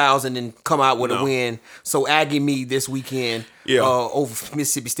 100,000 and come out with a win. So Aggie me this weekend over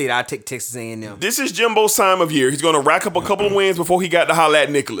Mississippi State. I take Texas A&M. This is Jimbo's time of year. He's going to rack up a couple of wins before he got to holler at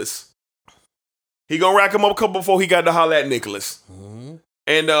Nicholas. He going to rack him up a couple before he got to holler at Nicholas. Mm-hmm.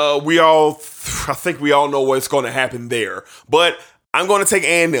 And I think we all know what's going to happen there. But I'm going to take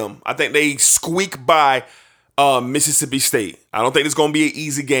A&M. I think they squeak by Mississippi State. I don't think it's going to be an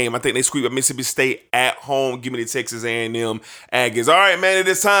easy game. I think they squeak by Mississippi State at home. Give me the Texas A&M Aggies. All right, man, it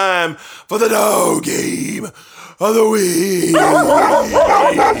is time for the dog game of the week.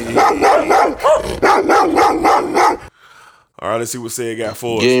 All right, let's see what Sid got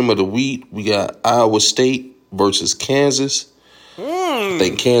for us. Game of the week, we got Iowa State versus Kansas. I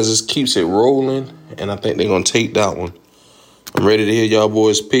think Kansas keeps it rolling, and I think they're going to take that one. I'm ready to hear y'all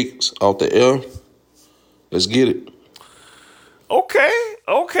boys' picks off the air. Let's get it.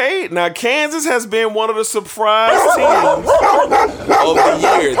 Okay. Now, Kansas has been one of the surprise teams of the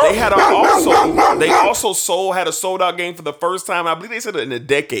year. They also had a sold-out game for the first time, I believe they said it in a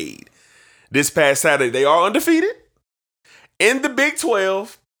decade. This past Saturday, they are undefeated in the Big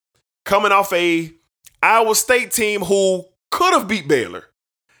 12, coming off a Iowa State team who could have beat Baylor.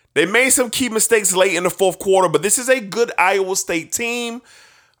 They made some key mistakes late in the fourth quarter, but this is a good Iowa State team.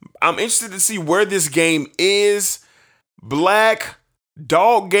 I'm interested to see where this game is. Black,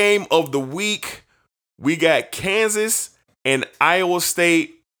 dog game of the week. We got Kansas and Iowa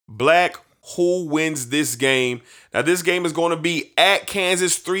State. Black, who wins this game? Now, this game is going to be at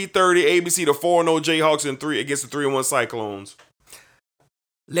Kansas, 3:30 ABC, the 4-0 Jayhawks and 3 against the 3-1 Cyclones.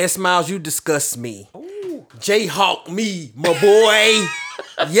 Les Miles, you disgust me. Ooh. Jayhawk me, my boy.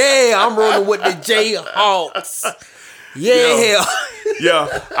 Yeah, I'm rolling with the Jayhawks. Yeah.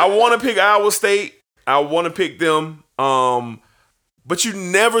 Yeah. I want to pick Iowa State. I want to pick them. But you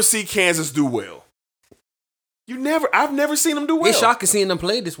never see Kansas do well. I've never seen them do well. It's shocking seeing them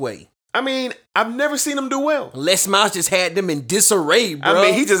play this way. I mean, I've never seen them do well. Les Miles just had them in disarray, bro. I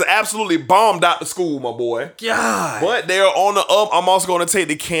mean, he just absolutely bombed out the school, my boy. God. But they're on the up. I'm also going to take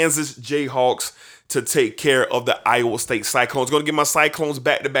the Kansas Jayhawks to take care of the Iowa State Cyclones. Going to give my Cyclones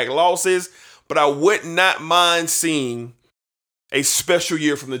back-to-back losses, but I would not mind seeing a special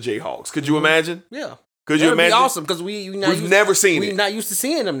year from the Jayhawks. Could you imagine? Yeah. Could you imagine? Be awesome because we've never seen it. We're not used to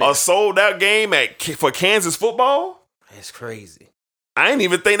seeing them. Now. A sold-out game for Kansas football. That's crazy. I didn't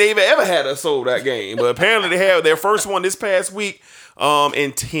even think they ever had us sold that game, but apparently they had their first one this past week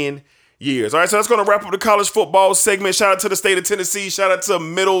in 10 years. All right, so that's going to wrap up the college football segment. Shout out to the state of Tennessee. Shout out to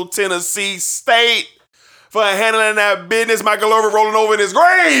Middle Tennessee State for handling that business. Michael Irvin rolling over in his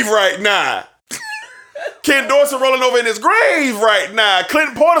grave right now. Ken Dorsey rolling over in his grave right now.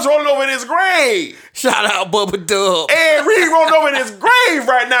 Clinton Porter's rolling over in his grave. Shout out Bubba Dub. Ed Reed rolling over in his grave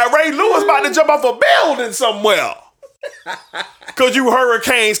right now. Ray Lewis about to jump off a building somewhere. Because you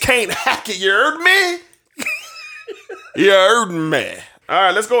Hurricanes can't hack it. You heard me? You heard me. All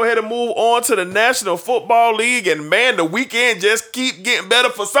right, let's go ahead and move on to the National Football League. And man, the weekend just keep getting better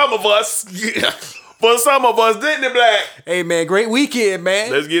for some of us. Yeah. For some of us, didn't it, Black? Hey, man, great weekend,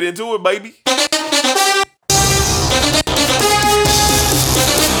 man. Let's get into it, baby.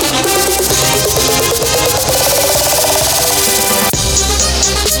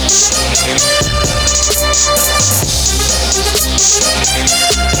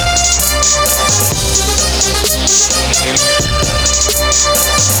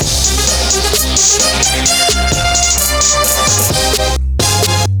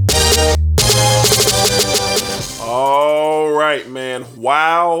 All right, man.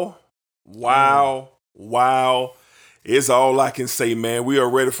 Wow. It's all I can say, man. We are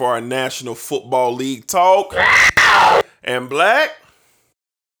ready for our National Football League talk. And Black,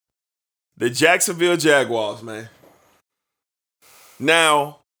 the Jacksonville Jaguars, man.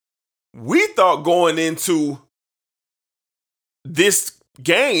 Now, we thought going into this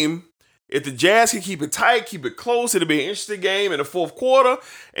game, if the Jazz can keep it tight, keep it close, it'll be an interesting game in the fourth quarter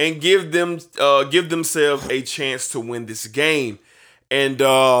and give themselves a chance to win this game. And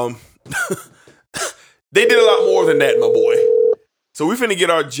they did a lot more than that, my boy. So we're finna get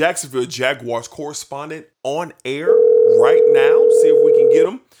our Jacksonville Jaguars correspondent on air right now, see if we can get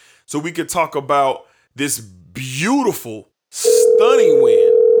him, so we can talk about this beautiful, stunning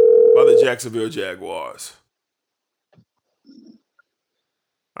win by the Jacksonville Jaguars.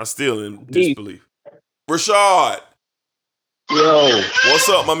 I'm still in disbelief. Rashad. Yo. What's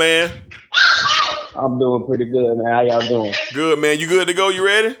up, my man? I'm doing pretty good, man. How y'all doing? Good, man. You good to go? You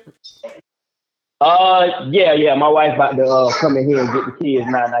ready? Yeah. My wife about to come in here and get the kids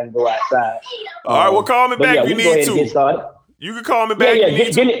now, and I can go outside. All right, well, call me back if you need to. Get started. You can call me back.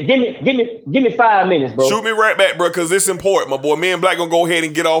 Give me 5 minutes, bro. Shoot me right back, bro, because it's important, my boy. Me and Black gonna go ahead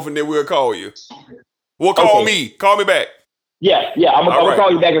and get off, and then we'll call you. Well, call me. Call me back. Yeah. I'm gonna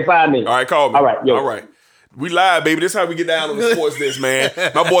call you back in 5 minutes. All right, call me. All right, yo. All right. We live, baby. This is how we get down on the sports desk, man.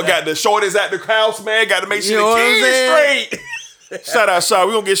 My boy got the shorties at the house, man. Got to make sure the kids straight. Shout out, Shaw.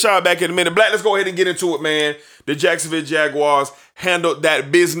 We're going to get Shaw back in a minute. Black, let's go ahead and get into it, man. The Jacksonville Jaguars handled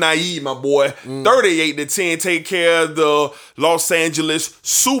that biz naive, my boy. 38-10, take care of the Los Angeles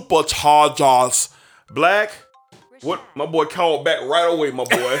Superchargers. Black, what? My boy called back right away, my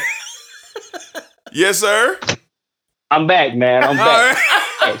boy. Yes, sir? I'm back, man. I'm back.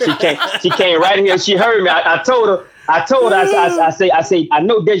 She came right here. She heard me. I told her. I say, I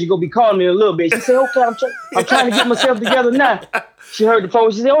know Deji gonna be calling me in a little bit. She said, okay, I'm trying to get myself together now. She heard the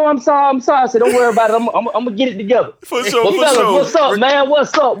phone. She said, oh, I'm sorry. I said, don't worry about it. I'm gonna get it together. For sure. What's up, man?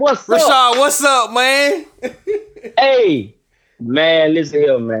 What's up? Rashad, what's up, man? Hey, man, listen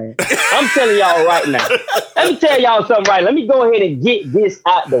here, man. I'm telling y'all right now. Let me tell y'all something right. Let me go ahead and get this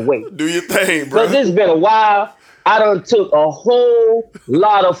out the way. Do your thing, bro. Because it's been a while. I done took a whole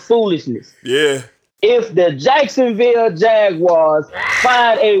lot of foolishness. Yeah. If the Jacksonville Jaguars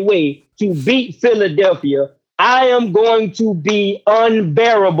find a way to beat Philadelphia, I am going to be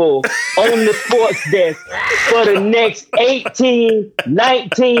unbearable on the sports desk for the next 18,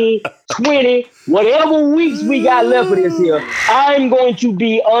 19, 20, whatever weeks we got left of this here. I'm going to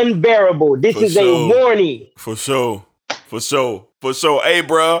be unbearable. This is a warning. For sure. Hey,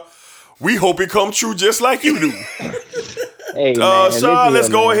 bro, we hope it come true just like you do. Hey, man, Sean, let's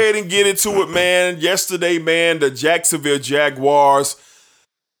go ahead and get into it, man. Yesterday, man, the Jacksonville Jaguars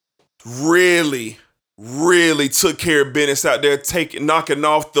really took care of business out there, knocking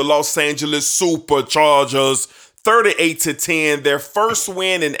off the Los Angeles Superchargers 38-10. Their first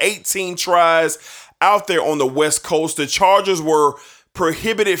win in 18 tries out there on the West Coast. The Chargers were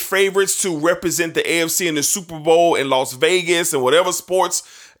prohibited favorites to represent the AFC in the Super Bowl in Las Vegas and whatever sports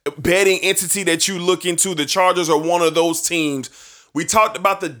betting entity that you look into. The Chargers are one of those teams. We talked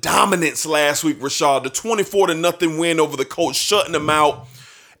about the dominance last week, Rashad, the 24-0 win over the Colts, shutting them out.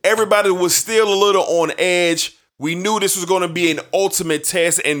 Everybody was still a little on edge. We knew this was going to be an ultimate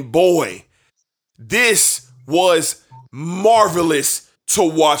test, and boy, this was marvelous to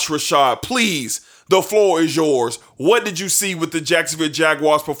watch, Rashad. Please The floor is yours. What did you see with the Jacksonville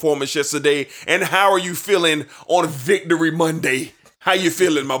Jaguars performance yesterday, and how are you feeling on Victory Monday? How you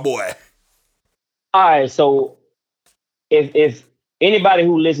feeling, my boy? All right, so if anybody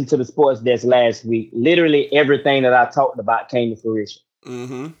who listened to the sports desk last week, literally everything that I talked about came to fruition.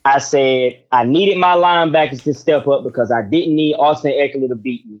 Mm-hmm. I said I needed my linebackers to step up because I didn't need Austin Eckler to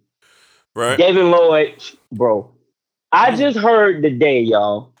beat me. Right. Devin Lloyd, bro. I just heard today,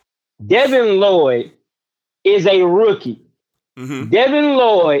 y'all. Devin Lloyd is a rookie. Mm-hmm. Devin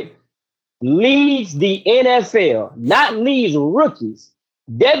Lloyd leads the NFL, not leads rookies.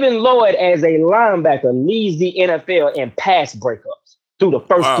 Devin Lloyd, as a linebacker, leads the NFL in pass breakups through the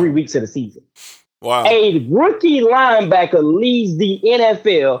first 3 weeks of the season. Wow. A rookie linebacker leads the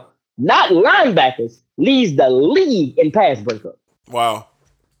NFL, not linebackers, leads the league in pass breakups. Wow.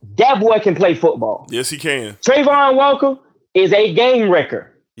 That boy can play football. Yes, he can. Trayvon Walker is a game wrecker.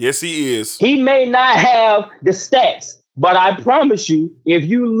 Yes, he is. He may not have the stats, but I promise you, if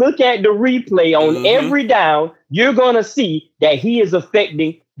you look at the replay on every down, you're going to see that he is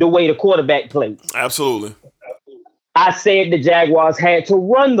affecting the way the quarterback plays. Absolutely. I said the Jaguars had to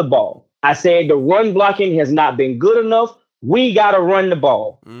run the ball. I said the run blocking has not been good enough. We got to run the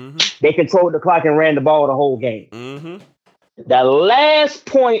ball. Mm-hmm. They controlled the clock and ran the ball the whole game. Mm-hmm. The last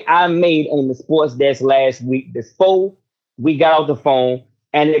point I made on the sports desk last week before we got off the phone,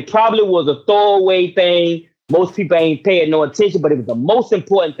 and it probably was a throwaway thing. Most people ain't paying no attention, but it was the most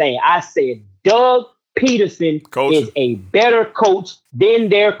important thing. I said Doug Peterson is a better coach than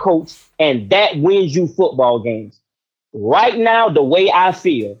their coach, and that wins you football games. Right now, the way I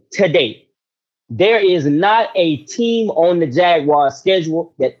feel today, there is not a team on the Jaguars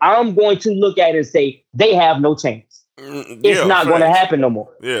schedule that I'm going to look at and say they have no chance. It's not going to happen no more.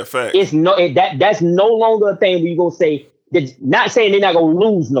 Yeah, fact. It's that's no longer a thing where you gonna say that. Not saying they're not gonna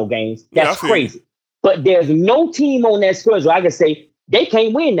lose no games. That's crazy. But there's no team on that schedule I can say they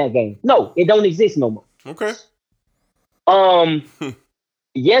can't win that game. No, it don't exist no more. Okay.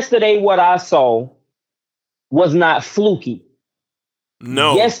 Yesterday what I saw was not fluky.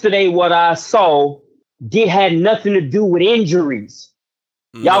 No. Yesterday what I saw had nothing to do with injuries.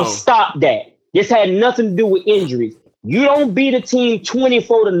 Y'all stop that. This had nothing to do with injuries. You don't beat a team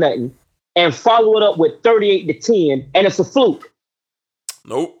 24-0 and follow it up with 38-10, and it's a fluke.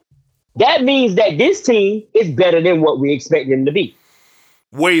 Nope. That means that this team is better than what we expect them to be.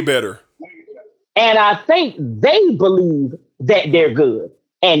 Way better. And I think they believe that they're good,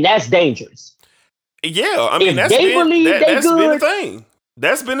 and that's dangerous. Yeah, I mean, if that's they been, believe that's good, been the thing.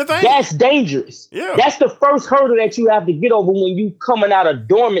 That's been the thing. That's dangerous. Yeah. That's the first hurdle that you have to get over when you coming out of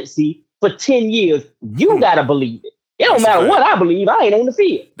dormancy for 10 years. You got to believe it. It don't matter what I believe. I ain't on the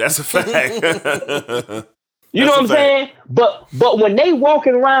field. That's a fact. You know what I'm saying? But when they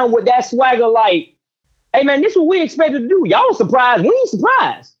walking around with that swagger like, hey, man, this is what we expected to do. Y'all surprised. We ain't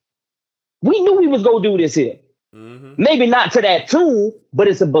surprised. We knew we was going to do this here. Mm-hmm. Maybe not to that tune, but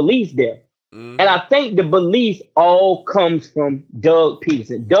it's a belief there. Mm-hmm. And I think the belief all comes from Doug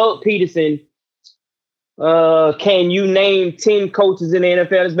Peterson. Doug Peterson, can you name 10 coaches in the NFL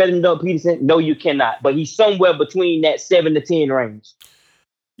that's better than Doug Peterson? No, you cannot. But he's somewhere between that 7 to 10 range.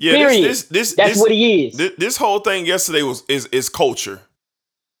 Yeah, period. That's what he is. This whole thing yesterday is culture.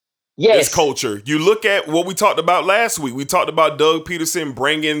 Yes. It's culture. You look at what we talked about last week. We talked about Doug Peterson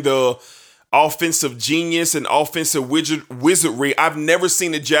bringing the offensive genius and offensive wizardry. I've never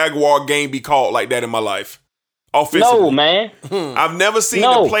seen a Jaguar game be called like that in my life. Offensively. No, man. I've never seen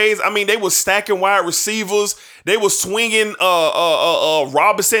the plays. I mean, they were stacking wide receivers. They were swinging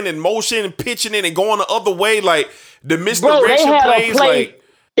Robinson in motion and pitching it and going the other way. Like the misdirection plays.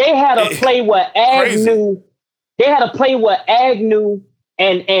 They had a play where Agnew. They had a play where Agnew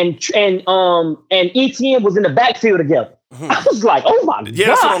and Etienne was in the backfield together. I was like, oh my God. Yeah,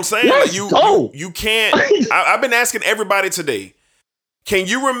 that's what I'm saying. Let's go. You can't. I've been asking everybody today. Can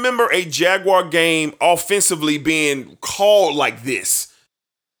you remember a Jaguar game offensively being called like this?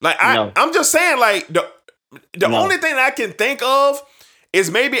 Like I'm just saying, like the only thing I can think of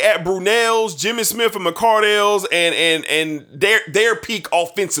is maybe at Brunell's, Jimmy Smith and McCardell's, and their peak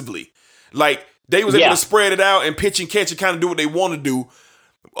offensively. Like they was able to spread it out and pitch and catch and kind of do what they want to do.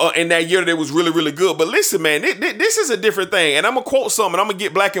 In that year, they was really, really good. But listen, man, this is a different thing. And I'm going to quote something. I'm going to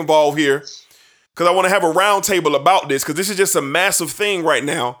get Black involved here because I want to have a round table about this because this is just a massive thing right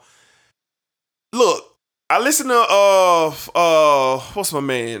now. Look, I listen to, what's my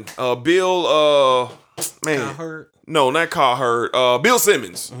man? Bill, Cowherd? No, not Cowherd. Bill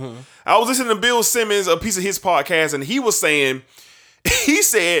Simmons. Mm-hmm. I was listening to Bill Simmons, a piece of his podcast, and he was saying, he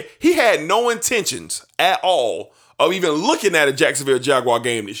said he had no intentions at all of even looking at a Jacksonville Jaguar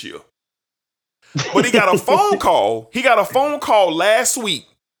game this year. But he got a phone call. He got a phone call last week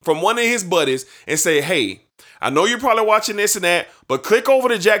from one of his buddies and say, hey, I know you're probably watching this and that, but click over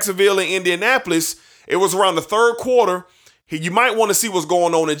to Jacksonville and Indianapolis. It was around the third quarter. You might want to see what's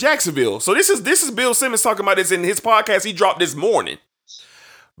going on in Jacksonville. So this is Bill Simmons talking about this in his podcast he dropped this morning.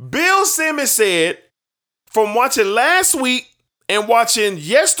 Bill Simmons said, from watching last week and watching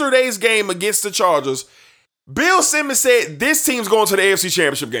yesterday's game against the Chargers, Bill Simmons said this team's going to the AFC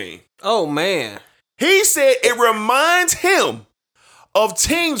Championship game. Oh, man. He said it reminds him of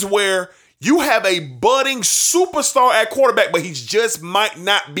teams where you have a budding superstar at quarterback, but he just might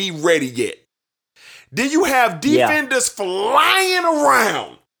not be ready yet. Then you have defenders flying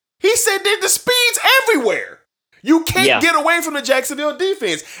around. He said that the speed's everywhere. You can't get away from the Jacksonville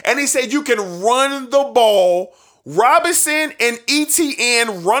defense. And he said you can run the ball. Robinson and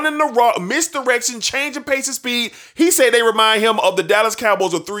ETN running the rock, misdirection, changing pace and speed. He said they remind him of the Dallas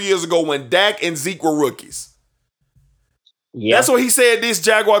Cowboys of 3 years ago when Dak and Zeke were rookies. Yeah. That's what he said this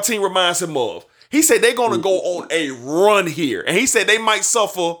Jaguar team reminds him of. He said they're going to go on a run here. And he said they might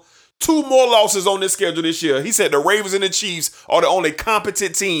suffer 2 more losses on this schedule this year. He said the Ravens and the Chiefs are the only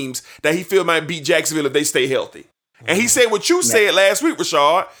competent teams that he feel might beat Jacksonville if they stay healthy. And he said what you said last week,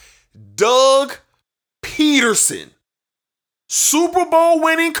 Rashad. Doug Peterson, Super Bowl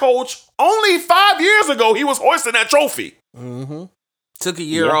winning coach. Only 5 years ago, he was hoisting that trophy. Mm-hmm. Took a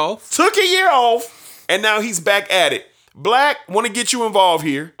year off. Took a year off, and now he's back at it. Black, want to get you involved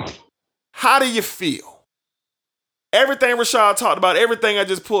here. How do you feel? Everything Rashad talked about, everything I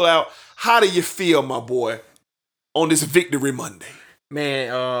just pulled out, how do you feel, my boy, on this Victory Monday?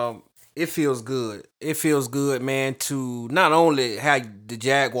 Man, it feels good. It feels good, man, to not only have the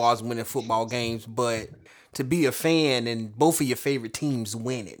Jaguars winning football games, but to be a fan and both of your favorite teams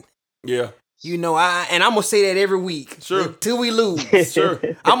winning. Yeah. You know, I'm going to say that every week. Sure. Until we lose. Sure.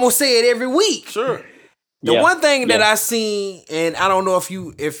 I'm going to say it every week. Sure. The one thing that I seen, and I don't know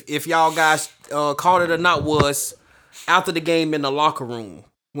if y'all guys caught it or not, was after the game in the locker room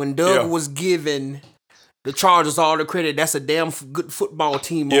when Doug was giving the Chargers all the credit. That's a damn good football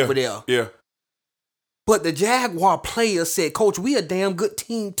team over there. Yeah. But the Jaguar players said, Coach, we a damn good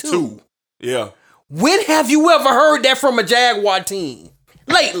team too. Yeah. When have you ever heard that from a Jaguar team?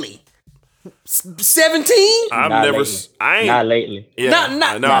 Lately. 17? Not lately. Yeah.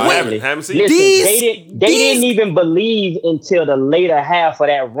 Not lately. Haven't seen Listen, they didn't even believe until the later half of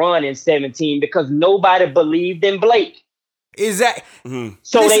that run in 17 because nobody believed in Blake. Exactly. Mm-hmm.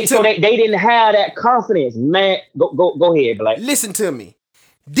 So they didn't have that confidence. Man, go ahead, Blake. Listen to me.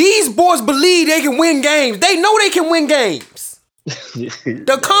 These boys believe they can win games. They know they can win games.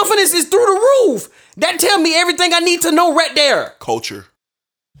 The confidence is through the roof. That tell me everything I need to know right there. Culture.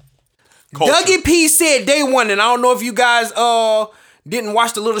 Dougie P said day one, and I don't know if you guys didn't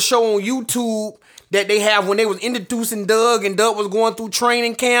watch the little show on YouTube that they have when they was introducing Doug and Doug was going through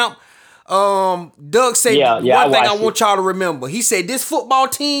training camp. Doug said one thing I want y'all to remember. He said this football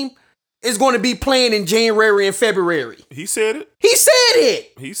team is going to be playing in January and February. He said it. He said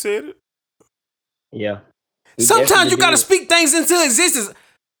it. He said it. Yeah. Sometimes you got to speak things into existence.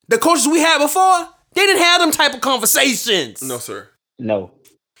 The coaches we had before, they didn't have them type of conversations. No, sir. No.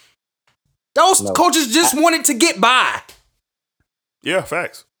 Those coaches just wanted to get by. Yeah,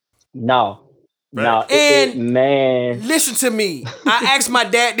 facts. No. Man. Listen to me. I asked my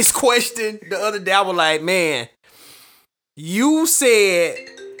dad this question the other day. I was like, man, you said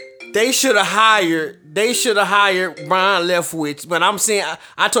they should have hired Brian Leftwich. But I'm saying,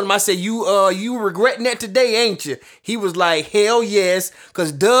 I told him, I said, you regretting that today, ain't you? He was like, hell yes,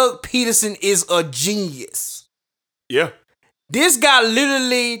 because Doug Peterson is a genius. Yeah. This guy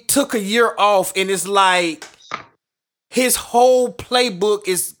literally took a year off, and it's like his whole playbook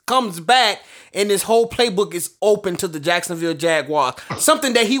comes back, and his whole playbook is open to the Jacksonville Jaguars.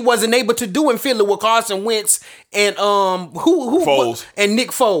 Something that he wasn't able to do in Philly with Carson Wentz and Foles and Nick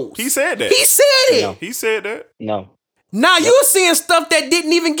Foles. He said that. He said it. No. He said that. No. Now you're seeing stuff that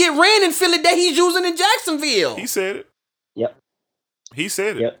didn't even get ran in Philly that he's using in Jacksonville. He said it. Yep. He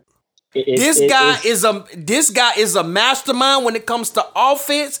said it. Yep. This guy is a mastermind when it comes to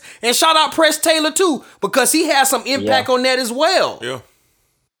offense, and shout out Press Taylor too, because he has some impact on that as well. Yeah.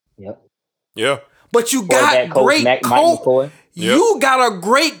 Yep. Yeah. But you got great You got a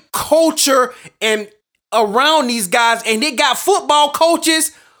great culture and around these guys, and they got football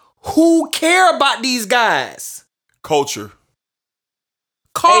coaches who care about these guys. Culture.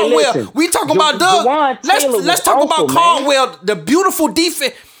 Caldwell. Hey, we talking about Doug. Let's talk about Caldwell, the beautiful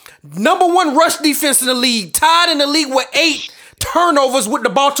defense. Number 1 rush defense in the league. Tied in the league with 8 turnovers with the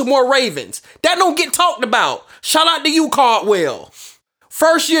Baltimore Ravens. That don't get talked about. Shout out to you, Caldwell.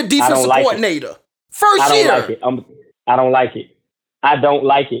 First year defensive coordinator. First year. I don't like it. I don't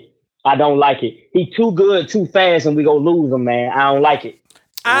like it. I don't like it. He too good, too fast, and we gonna lose him, man. I don't like it.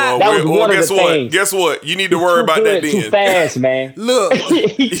 Guess what? You need to worry about that then. Too fast, man. Look,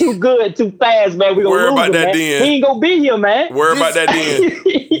 he too good, too fast, man. We gonna worry about that then. He ain't gonna be here, man. Worry about that then.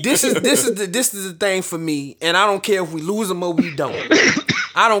 This is the thing for me, and I don't care if we lose him or we don't.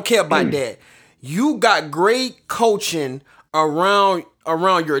 I don't care about that. You got great coaching around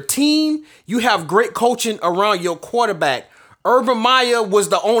your team. You have great coaching around your quarterback. Urban Meyer was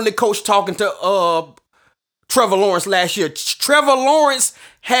the only coach talking to Trevor Lawrence last year. Trevor Lawrence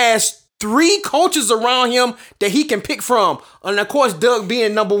has 3 coaches around him that he can pick from. And of course, Doug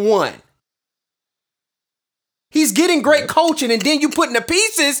being number 1. He's getting great coaching, and then you putting the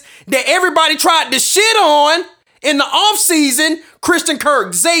pieces that everybody tried to shit on in the offseason. Christian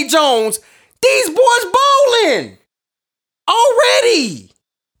Kirk, Zay Jones. These boys bowling already.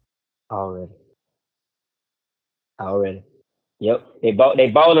 Yep, they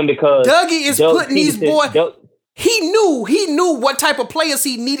bowling because Dougie is putting these boys. He knew what type of players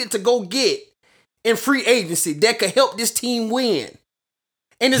he needed to go get in free agency that could help this team win.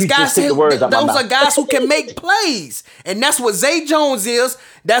 And this guy said those are guys who can make plays, and that's what Zay Jones is.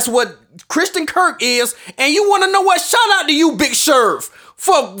 That's what Christian Kirk is. And you want to know what? Shout out to you, Big Sherv,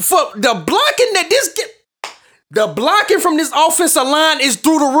 for the blocking the blocking from this offensive line is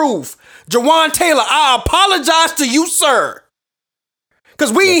through the roof. Jawan Taylor, I apologize to you, sir.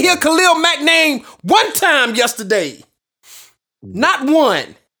 Because we didn't hear Khalil Mack name one time yesterday. Not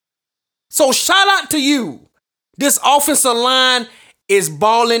one. So shout out to you. This offensive line is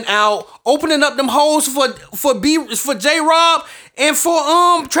balling out, opening up them holes for J-Rob and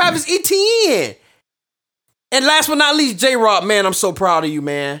for Travis Etienne. And last but not least, J-Rob, man, I'm so proud of you,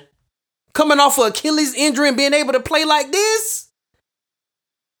 man. Coming off of Achilles injury and being able to play like this.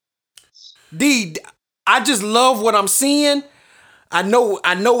 I just love what I'm seeing. I know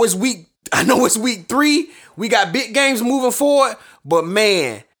it's week 3. We got big games moving forward, but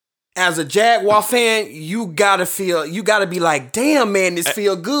man, as a Jaguar fan, you gotta be like, damn, man, this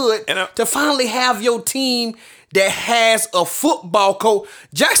feel good to finally have your team that has a football coach.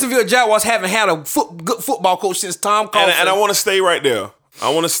 Jacksonville Jaguars haven't had a good football coach since Tom Coughlin. And I want to stay right there.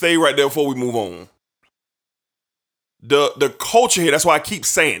 Before we move on. The culture here, that's why I keep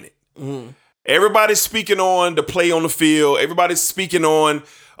saying it. Mm-hmm. Everybody's speaking on the play on the field. Everybody's speaking on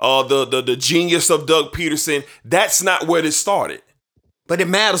the genius of Doug Peterson. That's not where this started. But it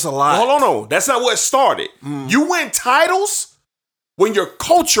matters a lot. Hold on. That's not where it started. You win titles when your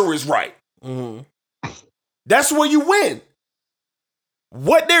culture is right. Mm. That's where you win.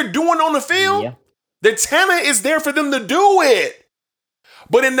 What they're doing on the field, the talent is there for them to do it.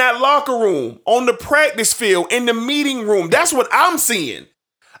 But in that locker room, on the practice field, in the meeting room, that's what I'm seeing.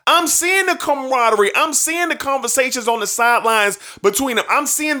 I'm seeing the camaraderie. I'm seeing the conversations on the sidelines between them. I'm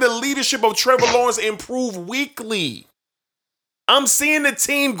seeing the leadership of Trevor Lawrence improve weekly. I'm seeing the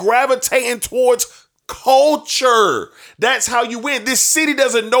team gravitating towards culture. That's how you win. This city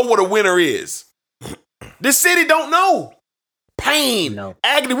doesn't know what a winner is. This city don't know. Pain,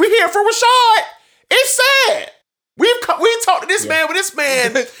 agony. We're here for Rashad. It's sad. We talked to this man, but this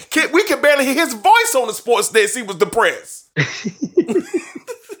man, we can barely hear his voice on the sports desk. He was depressed.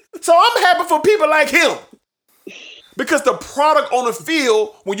 So I'm happy for people like him. Because the product on the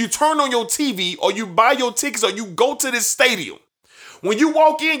field, when you turn on your TV or you buy your tickets or you go to this stadium, when you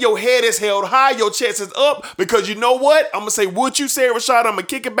walk in, your head is held high, your chest is up, because you know what? I'm going to say what you said, Rashad, I'm going to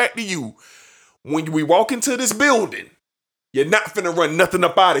kick it back to you. When we walk into this building, you're not finna run nothing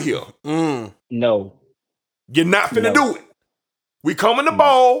up out of here. No. You're not finna do it. We coming the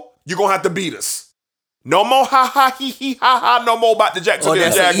ball, you're going to have to beat us. No more ha, he, ha, ha, no more about the Jacksonville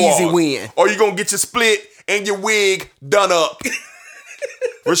Jaguars. That's an easy win. Or you're going to get your split and your wig done up.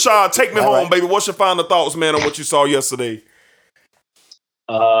 Rashad, take me home, baby. What's your final thoughts, man, on what you saw yesterday?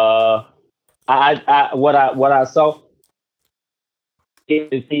 What I saw in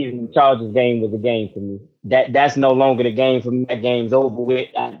the season, the Chargers game was a game for me. That's no longer the game for me. That game's over with.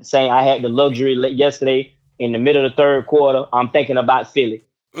 Saying I had the luxury yesterday in the middle of the third quarter. I'm thinking about Philly.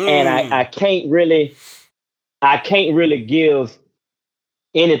 And I can't really give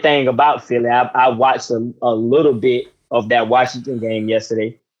anything about Philly. I watched a little bit of that Washington game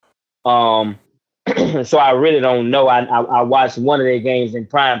yesterday. So I really don't know. I watched one of their games in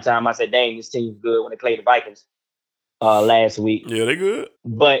prime time. I said, dang, this team's good when they played the Vikings last week. Yeah, they good.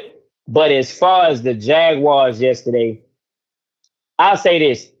 But as far as the Jaguars yesterday, I'll say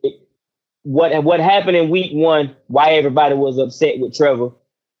this. What happened in week 1, why everybody was upset with Trevor,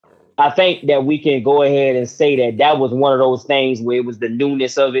 I think that we can go ahead and say that was one of those things where it was the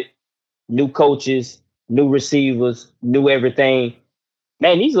newness of it, new coaches, new receivers, new everything.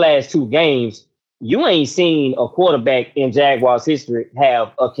 Man, these last 2 games, you ain't seen a quarterback in Jaguars history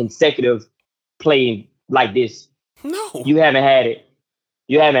have a consecutive play like this. No. You haven't had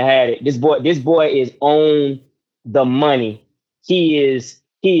it. This boy is on the money. He is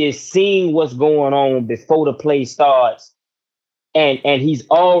seeing what's going on before the play starts. And he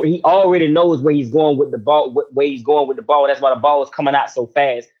already knows where he's going with the ball, That's why the ball is coming out so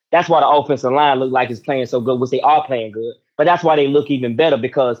fast. That's why the offensive line look like it's playing so good, which they are playing good. But that's why they look even better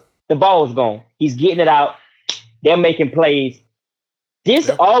because the ball is gone. He's getting it out. They're making plays. This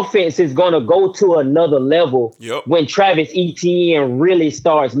offense is going to go to another level when Travis Etienne really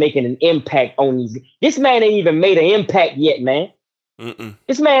starts making an impact on these. This man ain't even made an impact yet, man.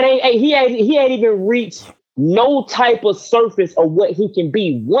 This man he ain't even reached no type of surface of what he can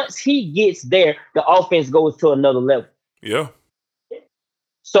be. Once he gets there, the offense goes to another level. Yeah.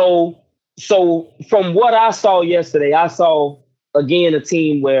 So from what I saw yesterday, I saw again a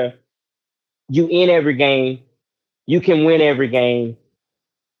team where you in every game, you can win every game.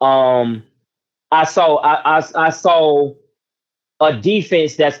 I saw a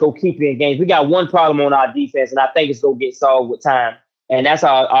defense that's gonna keep you in games. We got one problem on our defense, and I think it's gonna get solved with time. And that's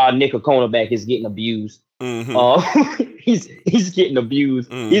our nickel cornerback is getting abused. He's getting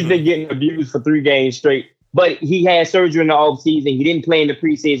abused. He's been getting abused for 3 games straight. But he had surgery in the offseason. He didn't play in the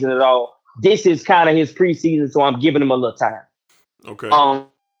preseason at all. This is kind of his preseason, so I'm giving him a little time. Okay.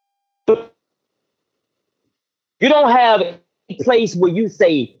 You don't have a place where you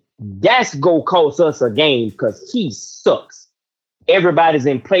say that's gonna cost us a game because he sucks. Everybody's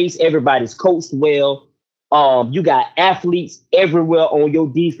in place. Everybody's coached well. You got athletes everywhere on your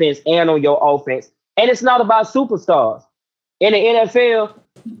defense and on your offense. And it's not about superstars. In the NFL,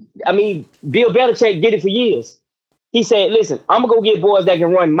 I mean, Bill Belichick did it for years. He said, listen, I'm going to go get boys that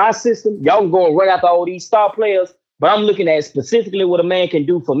can run my system. Y'all can go and run after all these star players, but I'm looking at specifically what a man can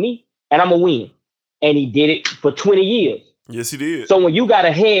do for me, and I'm going to win. And he did it for 20 years. Yes, he did. So when you got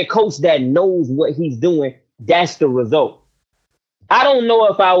a head coach that knows what he's doing, that's the result. I don't know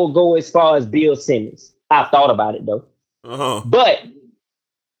if I will go as far as Bill Simmons. I've thought about it, though. But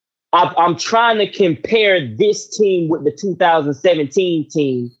I'm trying to compare this team with the 2017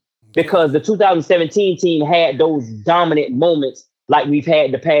 team because the 2017 team had those dominant moments like we've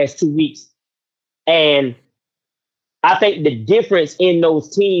had the past 2 weeks. And I think the difference in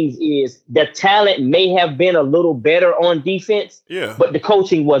those teams is the talent may have been a little better on defense, but the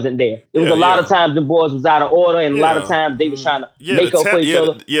coaching wasn't there. It was a lot of times the boys was out of order, and a lot of times they was trying to make up for each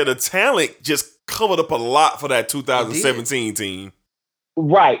other. Yeah, the talent just covered up a lot for that 2017 team.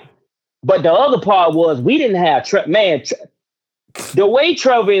 Right. But the other part was we didn't have the way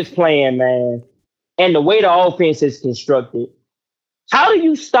Trevor is playing, man, and the way the offense is constructed. How do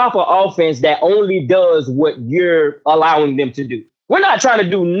you stop an offense that only does what you're allowing them to do? We're not trying to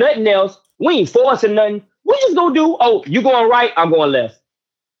do nothing else. We ain't forcing nothing. We just gonna do, you going right, I'm going left.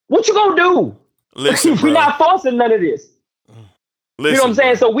 What you gonna do? Listen, we're not forcing none of this. You know what I'm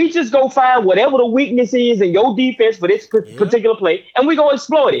saying? So we just go find whatever the weakness is in your defense for this particular play, and we gonna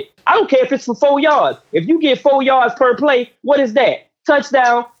exploit it. I don't care if it's for 4 yards. If you get 4 yards per play, what is that?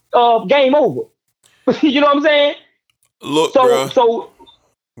 Touchdown, game over. You know what I'm saying? Look, so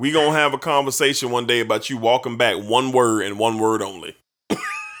we gonna have a conversation one day about you walking back one word and one word only.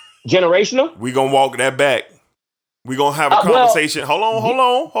 Generational? We gonna walk that back. We gonna have a conversation. Hold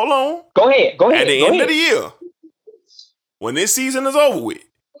on. Go ahead. At the end of the year, when this season is over with,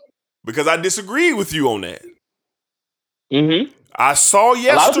 because I disagree with you on that. I saw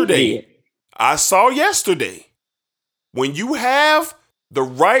yesterday when you have the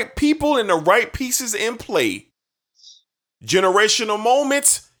right people and the right pieces in play, generational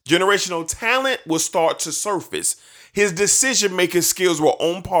moments, generational talent will start to surface. His decision-making skills were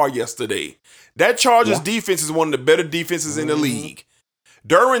on par yesterday. That Chargers defense is one of the better defenses in the league.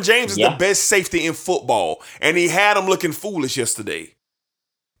 Derwin James is the best safety in football, and he had him looking foolish yesterday.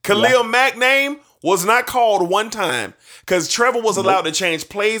 Khalil Mack name was not called one time because Trevor was allowed to change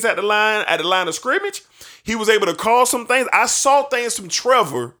plays at the line of scrimmage. He was able to call some things. I saw things from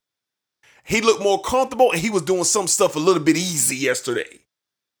Trevor. He looked more comfortable, and he was doing some stuff a little bit easy yesterday.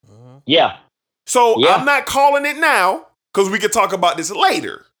 So I'm not calling it now because we could talk about this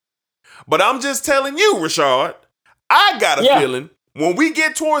later. But I'm just telling you, Rashad, I got a feeling when we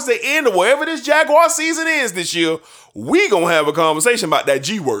get towards the end of whatever this Jaguar season is this year, we going to have a conversation about that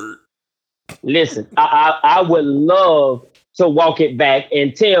G word. Listen, I would love to walk it back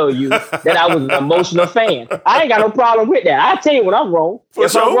and tell you that I was an emotional fan. I ain't got no problem with that. I tell you when I'm wrong.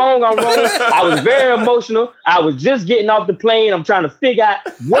 If I'm wrong, I'm wrong. I was very emotional. I was just getting off the plane. I'm trying to figure out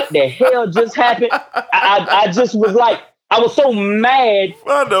what the hell just happened. I just was like, I was so mad.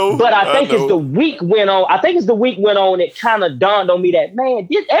 I know. But I think as the week went on, it kind of dawned on me that, man,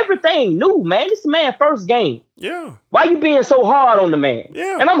 everything new, man. This is the man's first game. Yeah. Why you being so hard on the man?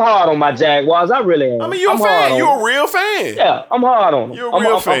 Yeah. And I'm hard on my Jaguars. I really am. I mean, you're a fan. You're a real fan. Yeah, I'm hard on them. You're a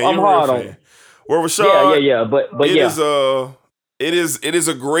real fan. I'm hard on them. Well, Rashad. Yeah. But it is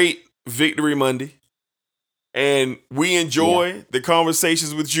a great Victory Monday, and we enjoy the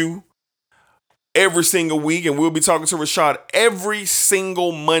conversations with you every single week, and we'll be talking to Rashad every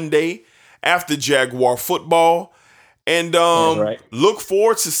single Monday after Jaguar football, and look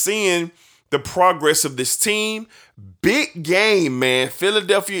forward to seeing the progress of this team. Big game, man.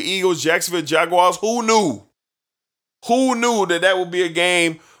 Philadelphia Eagles, Jacksonville Jaguars. Who knew? Who knew that would be a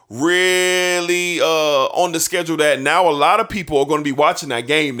game really on the schedule that now a lot of people are going to be watching that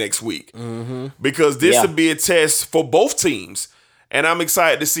game next week because this will be a test for both teams. And I'm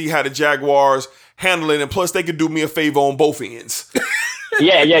excited to see how the Jaguars handle it. And plus, they could do me a favor on both ends.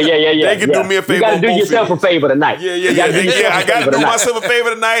 Yeah. They could do me a favor. You got to do yourself a favor tonight. Yeah. I got to do myself a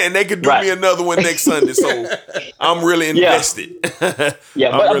favor tonight, and they could do me another one next Sunday. So I'm really invested.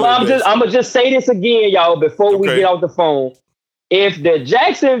 I'm gonna just say this again, y'all, before we get off the phone. If the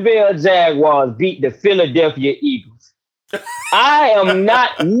Jacksonville Jaguars beat the Philadelphia Eagles, I am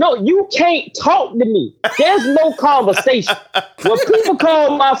not. No, you can't talk to me. There's no conversation. When people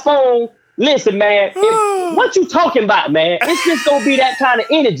call my phone. Listen, man, what you talking about, man? It's just going to be that kind of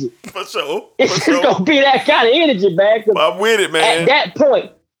energy. For sure. It's just going to be that kind of energy, man. I'm with it, man. At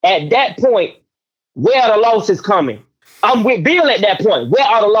that point, where are the losses coming? I'm with Bill at that point. Where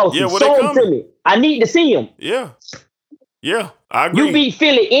are the losses? Yeah, show them to me. I need to see them. Yeah, I agree. You beat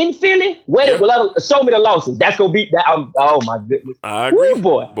Philly in Philly? Show me the losses. That's going to be that. Oh, my goodness. I agree. Woo,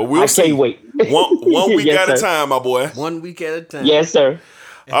 boy. But we'll see. Can't wait. One week at a time, my boy. 1 week at a time. Yes, sir.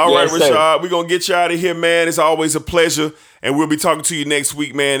 All right, Rashad, sir. We're going to get you out of here, man. It's always a pleasure. And we'll be talking to you next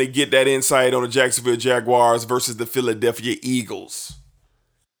week, man, to get that insight on the Jacksonville Jaguars versus the Philadelphia Eagles.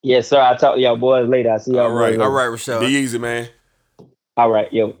 Yes, sir. I'll talk to y'all boys later. I'll see y'all later. All right, Rashad. Be easy, man. All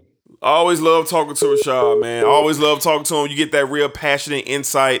right, yo. I always love talking to Rashad, man. I always love talking to him. You get that real passionate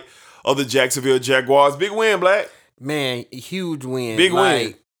insight of the Jacksonville Jaguars. Big win, Black. Man, huge win. Big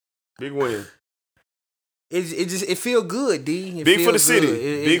win. Big win. It feel good, D. Big for the city.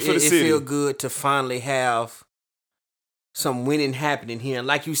 Big for the city. It feel good to finally have some winning happening here. And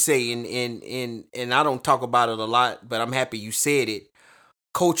like you say, and I don't talk about it a lot, but I'm happy you said it.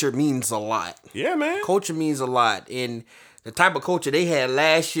 Culture means a lot. Yeah, man. Culture means a lot. And the type of culture they had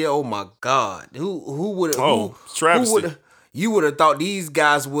last year, oh my God. Who would have travesty. You would have thought these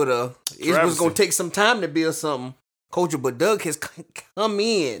guys would have it was gonna take some time to build something culture, but Doug has come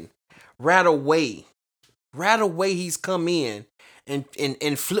in right away. Right away he's come in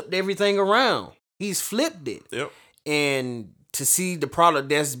and flipped everything around. He's flipped it. Yep. And to see the product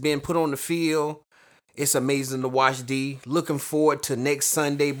that's been put on the field, it's amazing to watch, D. Looking forward to next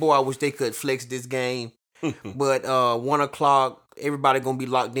Sunday. Boy, I wish they could flex this game. But 1 o'clock, everybody going to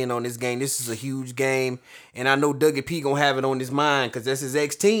be locked in on this game. This is a huge game. And I know Dougie P going to have it on his mind because that's his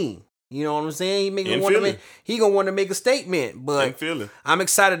ex-team. You know what I'm saying? He gonna want to make a statement. But I'm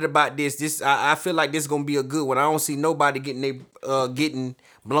excited about this. I feel like this is gonna be a good one. I don't see nobody getting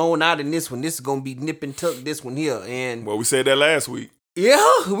blown out in this one. This is gonna be nip and tuck. This one here. And well, we said that last week.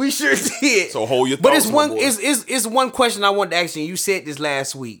 Yeah, we sure did. So hold your thoughts. But it's one question I wanted to ask you. You said this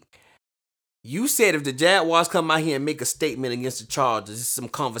last week. You said if the Jaguars come out here and make a statement against the Chargers, some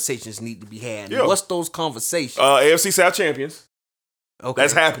conversations need to be had. Yeah. What's those conversations? AFC South champions. Okay,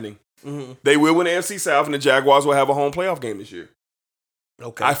 that's happening. Mm-hmm. They will win the AFC South, and the Jaguars will have a home playoff game this year.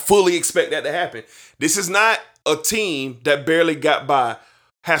 Okay. I fully expect that to happen. This is not a team that barely got by,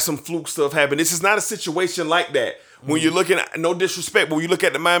 has some fluke stuff happen. This is not a situation like that. When you're looking at, no disrespect, but when you look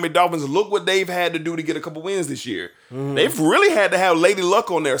at the Miami Dolphins, look what they've had to do to get a couple wins this year. Mm-hmm. They've really had to have Lady Luck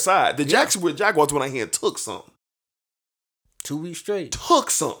on their side. The Jacksonville Jaguars went out here and took something. 2 weeks straight.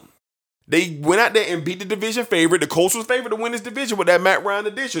 Took something. They went out there and beat the division favorite. The Colts was favored to win this division with that Matt Ryan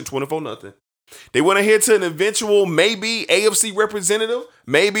addition, 24-0. They went ahead to an eventual maybe AFC representative,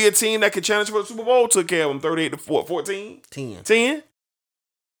 maybe a team that could challenge for the Super Bowl, took care of them 38-14. 10.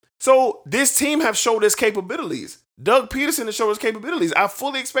 So this team have showed its capabilities. Doug Peterson has showed his capabilities. I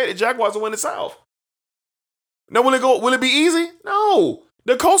fully expect the Jaguars to win the South. Now, will it be easy? No.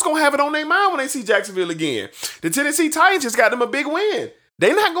 The Colts gonna have it on their mind when they see Jacksonville again. The Tennessee Titans just got them a big win.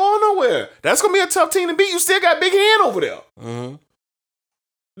 They not going nowhere. That's going to be a tough team to beat. You still got Big Hand over there. Mm-hmm.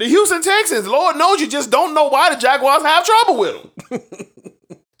 The Houston Texans, Lord knows you just don't know why the Jaguars have trouble with them.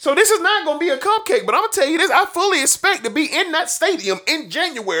 So this is not going to be a cupcake, but I'm going to tell you this. I fully expect to be in that stadium in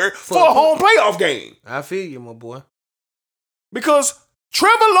January for a home playoff game. I feel you, my boy. Because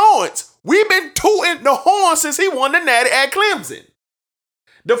Trevor Lawrence, we've been tooting the horn since he won the Natty at Clemson.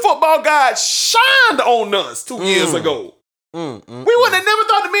 The football gods shined on us 2 years ago. We wouldn't have never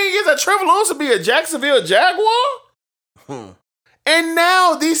thought in a million years that Trevor Lawrence would be a Jacksonville Jaguar. And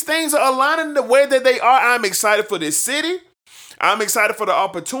now these things are aligning the way that they are. I'm excited for this city. I'm excited for the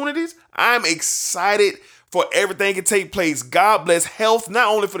opportunities. I'm excited for everything to take place. God bless health, not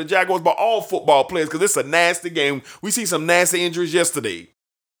only for the Jaguars, but all football players, because it's a nasty game. We see some nasty injuries yesterday.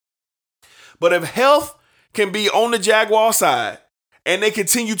 But if health can be on the Jaguar side and they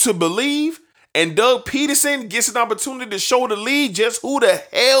continue to believe, and Doug Peterson gets an opportunity to show the league just who the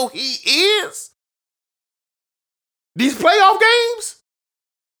hell he is, these playoff games,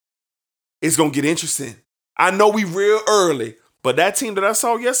 it's going to get interesting. I know we real early, but that team that I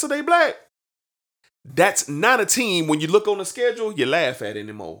saw yesterday, Black, that's not a team when you look on the schedule, you laugh at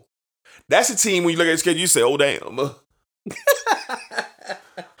anymore. That's a team when you look at the schedule, you say, oh, damn.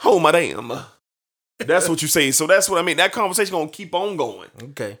 Oh, my damn. That's what you say. So that's what I mean. That conversation going to keep on going.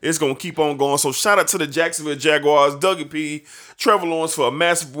 Okay. It's going to keep on going. So shout out to the Jacksonville Jaguars, Dougie P, Trevor Lawrence for a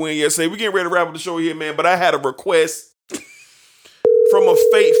massive win yesterday. We're getting ready to wrap up the show here, man. But I had a request from a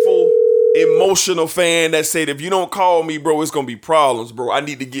faithful, emotional fan that said, if you don't call me, bro, it's going to be problems, bro. I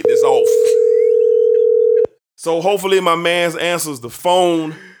need to get this off. So hopefully my man answers the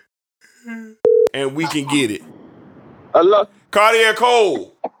phone and we can get it. Hello? Cartier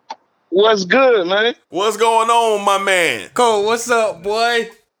Cole. What's good, man? What's going on, my man? Cole, what's up, boy?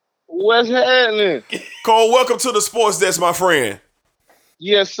 What's happening? Cole, welcome to the Sports Desk, my friend.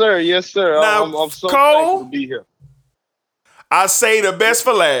 Yes, sir. Yes, sir. Now, I'm so Cole, thankful to be here. I say the best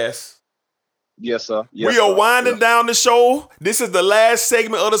for last. Yes, sir. Yes, we are sir. winding down the show. This is the last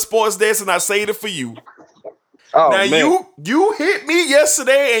segment of the Sports Desk, and I say it for you. Oh, now, man. you hit me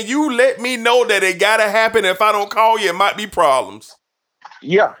yesterday, and you let me know that it got to happen. If I don't call you, it might be problems.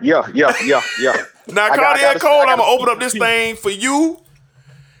 Yeah. Now, Cartier Cole, I'm going to open up this thing for you.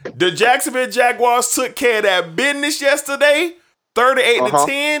 The Jacksonville Jaguars took care of that business yesterday.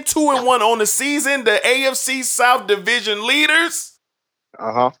 38-10, 2-1 on the season. The AFC South Division leaders.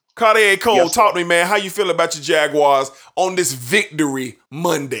 Cartier Cole, talk to me, man. How you feel about your Jaguars on this victory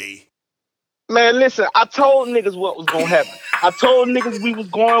Monday? Man, listen, I told niggas what was going to happen. I told niggas we was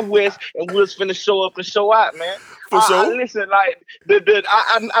going west and we was finna show up and show out, man. For sure. Listen, like,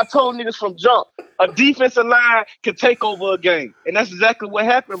 I told niggas from jump, a defensive line can take over a game. And that's exactly what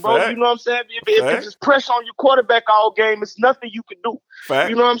happened, bro. Fact. You know what I'm saying? If it's pressure on your quarterback all game, it's nothing you can do. Fact.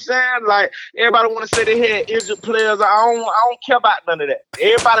 You know what I'm saying? Like, everybody want to say they had injured players. I don't care about none of that.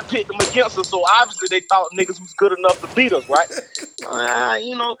 Everybody picked them against us, so obviously they thought niggas was good enough to beat us, right? I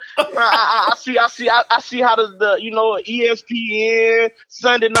see how the ESPN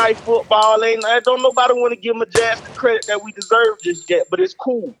Sunday Night Football don't nobody want to give them a jazz the credit that we deserve just yet, but it's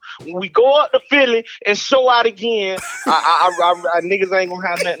cool. When we go up to Philly and show out again, I niggas ain't gonna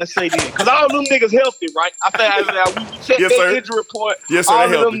have nothing to say then, because all them niggas healthy, right? I think we checked their injury report. Yes, sir, all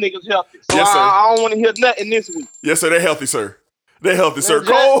of healthy. them niggas healthy. So Yes, sir. I don't want to hear nothing this week. Yes, sir. They're healthy, sir. They're healthy, sir.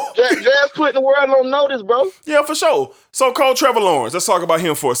 Man, Cole. Jazz putting the world on notice, bro. Yeah, for sure. So, Cole, Trevor Lawrence. Let's talk about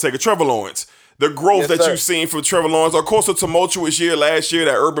him for a second. Trevor Lawrence. The growth that you've seen from Trevor Lawrence. Of course, a tumultuous year last year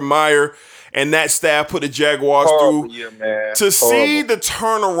that Urban Meyer and that staff put the Jaguars through. To see the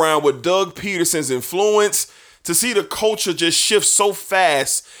turnaround with Doug Peterson's influence, to see the culture just shift so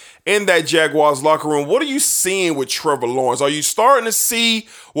fast in that Jaguars locker room. What are you seeing with Trevor Lawrence? Are you starting to see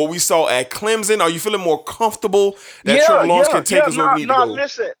what we saw at Clemson? Are you feeling more comfortable that Trevor Lawrence can take us where we need to go?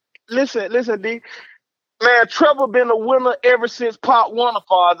 Listen, D. Man, Trevor been a winner ever since Pop won, as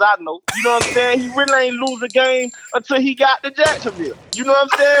far as I know. You know what I'm saying? He really ain't lose a game until he got to Jacksonville. You know what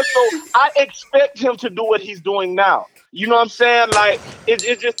I'm saying? So I expect him to do what he's doing now. You know what I'm saying? Like, it's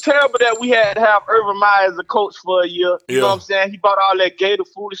just terrible that we had to have Urban Meyer as a coach for a year. You know what I'm saying? He brought all that Gator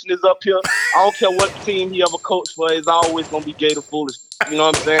foolishness up here. I don't care what team he ever coached for. It's always going to be Gator foolishness. You know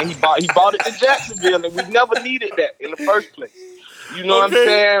what I'm saying? He brought it to Jacksonville, and we never needed that in the first place. You know what I'm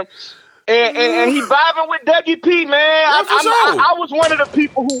saying? And he vibing with Dougie P, man. I was one of the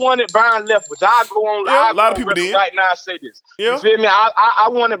people who wanted Brian Leftwich. I go on. A lot of people did. Right now, I say this. You feel me? I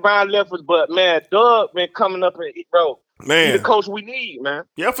wanted Brian Leftwich, but man, Doug been coming up and bro, man, he the coach we need, man.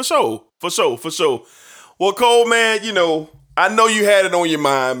 Yeah, for sure. Well, Cole, man, I know you had it on your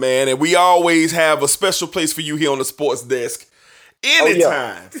mind, man, and we always have a special place for you here on the Sports Desk.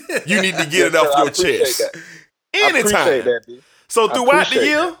 Anytime you need to get it off your chest. Anytime. So throughout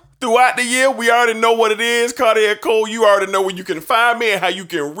the year, we already know what it is. Cartier Cole, you already know where you can find me and how you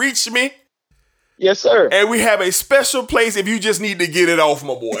can reach me. Yes, sir. And we have a special place if you just need to get it off,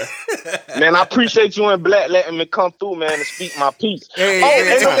 my boy. Man, I appreciate you and Black letting me come through, man, and speak my piece. Hey,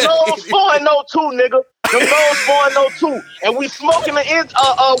 and the Noles 4-2, nigga. The Noles 4-2. And we smoking a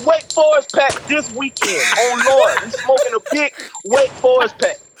Wake Forest pack this weekend. Oh, Lord. We smoking a big Wake Forest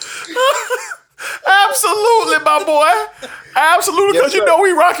pack. Absolutely, my boy. Absolutely, because you know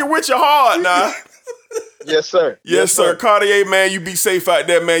we rocking with you hard now. Yes, sir. Yes, sir. Cartier, man, you be safe out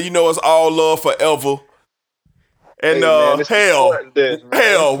there, man. You know it's all love forever. And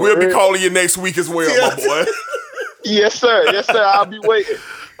hell, we'll be calling you next week as well, my boy. Yes, sir. Yes, sir. I'll be waiting.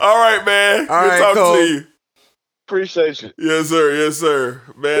 All right, man. All Good right, talking Cole. to you. Appreciate you. Yes, sir. Yes, sir.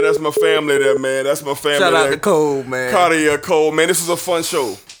 Man, that's my family there, man. That's my family Shout out there. to Cole, man. Cartier Cole, man. This was a fun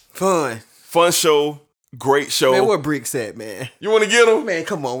show. Fun show. Great show. Man, where Bricks at, man? You want to get him? Man,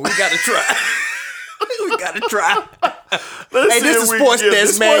 come on. We got to try. We got to try. Let's Hey, see this if is we sports can get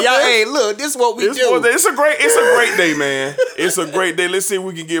desk, this man. sports Y'all, desk. hey, look, this is what we do. It's a great day, man. It's a great day. Let's see if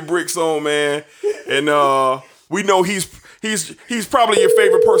we can get Bricks on, man. And we know he's probably your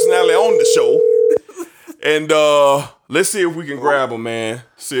favorite personality on the show. And let's see if we can grab him, man.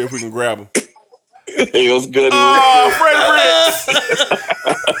 See if we can grab him. Hey, what's good? Oh, Fred Bricks.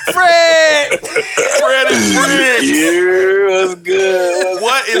 Fred and Bricks. Yeah, what's good?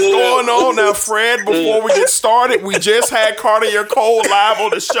 What is going on now, Fred? Before we get started, we just had Cartier Cole live on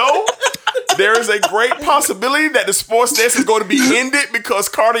the show. There is a great possibility that the sports desk is going to be ended because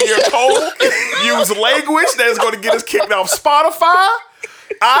Cartier Cole used language that is going to get us kicked off Spotify,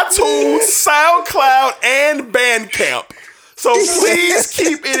 iTunes, SoundCloud, and Bandcamp. So please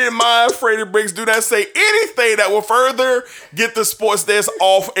keep it in mind, Freddie Briggs. Do not say anything that will further get the sports desk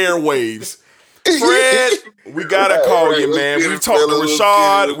off airwaves. Fred, we gotta call you, man. We've talked to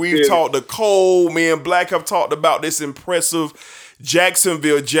Rashad. We've talked to Cole. Me and Black have talked about this impressive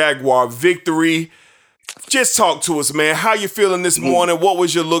Jacksonville Jaguar victory. Just talk to us, man. How you feeling this morning? What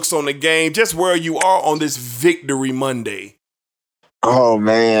was your looks on the game? Just where you are on this Victory Monday. Oh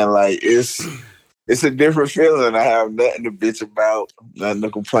man, like it's a different feeling. I have nothing to bitch about, nothing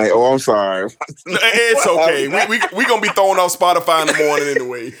to complain. Oh, I'm sorry. It's okay. We gonna be throwing off Spotify in the morning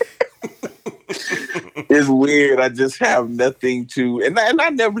anyway. It's weird. I just have nothing to, and I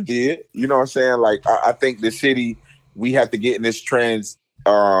never did. You know what I'm saying? Like I think the city, we have to get in this transition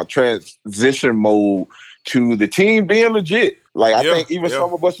mode to the team being legit. Like I think even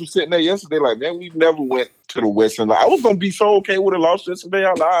some of us were sitting there yesterday, like, man, we never went to the West. And like, I was gonna be so okay with a loss yesterday.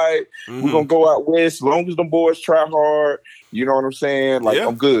 I'm like, all right, we're gonna go out West as long as them boys try hard. You know what I'm saying? Like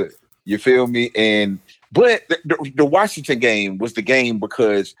I'm good. You feel me? But the Washington game was the game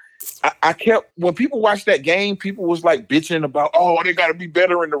because I kept, when people watched that game, people was like bitching about, oh, they got to be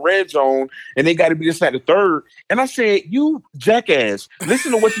better in the red zone and they got to be this, that, the third. And I said, you jackass,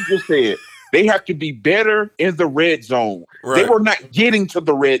 listen to what you just said. They have to be better in the red zone. Right. They were not getting to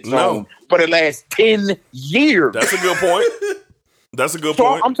the red zone for the last 10 years. That's a good point. That's a good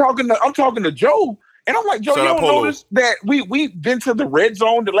point. I'm talking to Joe. And I'm like, Joe, you don't notice that we've been to the red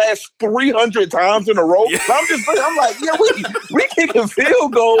zone the last 300 times in a row? Yeah. So I'm like, yeah, we kicking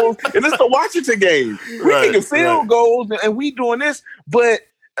field goals, and it's the Washington game. We kicking field goals, and we doing this, but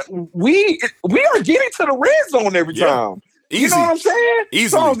we are getting to the red zone every time. Easy. You know what I'm saying?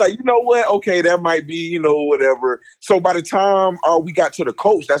 Easily. So I was like, you know what? Okay, that might be, whatever. So by the time we got to the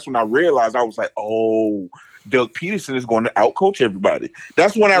coach, that's when I realized, I was like, oh, Doug Peterson is going to outcoach everybody.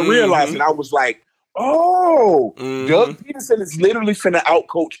 That's when I realized, and I was like, oh, Doug Peterson is literally finna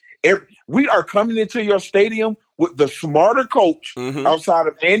outcoach. We are coming into your stadium with the smarter coach outside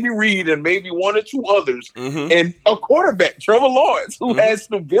of Andy Reid and maybe one or two others, and a quarterback, Trevor Lawrence, who has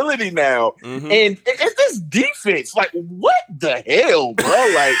stability now. And it's this defense, like, what the hell, bro?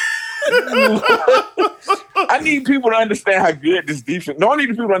 Like, I need people to understand how good this defense. No, I need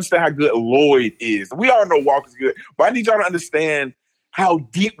people to understand how good Lloyd is. We all know Walker's good, but I need y'all to understand how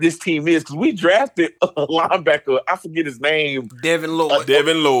deep this team is, because we drafted a linebacker. I forget his name. Devin Lloyd.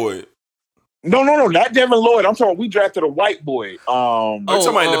 Devin Lloyd. No, not Devin Lloyd. I'm talking. We drafted a white boy. Are you talking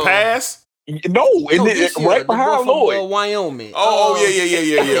about in the past? No, right behind Lloyd. Wyoming.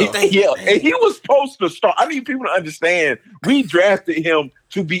 Yeah. And he was supposed to start. I need people to understand. We drafted him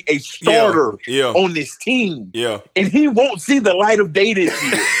to be a starter on this team. Yeah, and he won't see the light of day this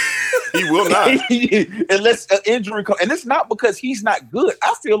year. He will not. Unless an injury comes. And it's not because he's not good.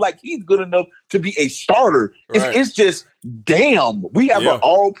 I feel like he's good enough to be a starter. Right. It's just damn, we have an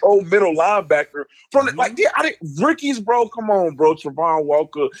all-pro middle linebacker from rookies, bro. Come on, bro. Travon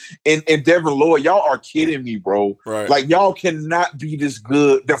Walker and Devin Lloyd, y'all are kidding me, bro. Right. Like, y'all cannot be this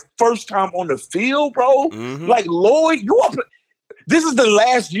good the first time on the field, bro. Like, Lloyd, this is the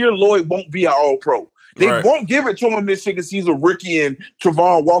last year Lloyd won't be an all-pro. They won't give it to him this year because he's a rookie and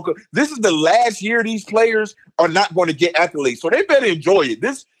Travon Walker. This is the last year these players are not going to get accolades. So they better enjoy it.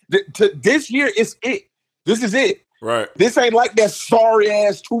 This year is it. This is it. Right. This ain't like that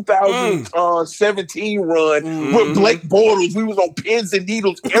sorry-ass 2017 run with Blake Bortles. We was on pins and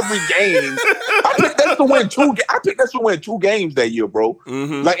needles every game. I picked us to win 2 games that year, bro.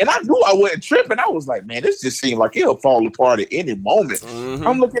 Like, and I knew I wasn't tripping. I was like, man, this just seemed like it'll fall apart at any moment.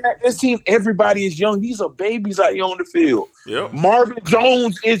 I'm looking at this team. Everybody is young. These are babies out here on the field. Yep. Marvin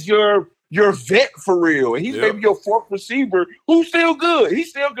Jones is your vet for real. And he's maybe your fourth receiver who's still good. He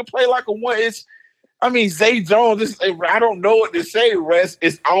still can play like a one. Zay Jones, I don't know what to say, Russ.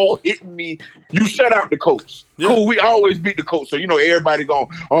 It's all hitting me. You shut out the Colts. Yeah. Cool, we always beat the Colts. So, everybody going,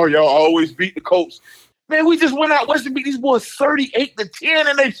 oh, y'all always beat the Colts. Man, we just went out west and beat these boys 38-10,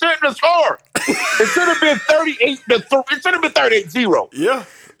 and they shouldn't have scored. It should have been 38-3. It should have been 38-0. Yeah.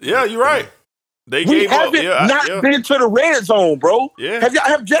 Yeah, you're right. We haven't been to the red zone, bro. Yeah.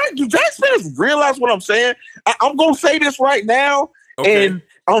 Do Jags fans realize what I'm saying? I'm going to say this right now, and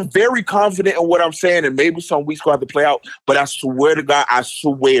I'm very confident in what I'm saying, and maybe some weeks will have to play out, but I swear to God, after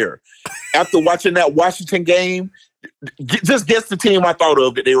watching that Washington game, just guess the team I thought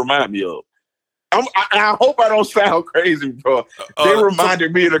of that they remind me of. I hope I don't sound crazy, bro. They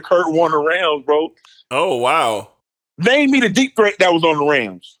reminded me of the Kurt Warner Rams, bro. Oh, wow. Name me the deep threat that was on the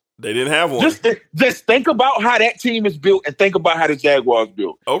Rams. They didn't have one. Just think about how that team is built and think about how the Jaguars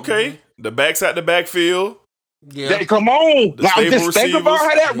built. Okay. The backs at the backfield. Yeah. Come on. Just think about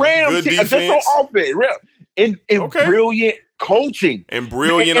how that Rams team, just on offense. And brilliant coaching. And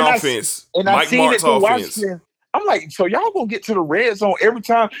brilliant offense. Mike Mart's offense. I'm like, so y'all gonna get to the red zone every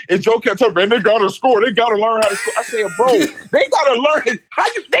time? And Joe kept telling me, man, they gotta score. They gotta learn how to score. I said, bro, they gotta learn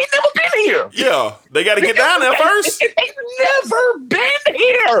they never been here. Yeah, they gotta get down there first. They've never been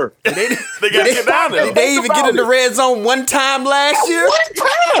here. They gotta get down there. Did they even get in the red zone one time last year? One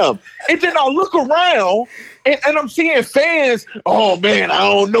time. And then I look around and I'm seeing fans, oh man, I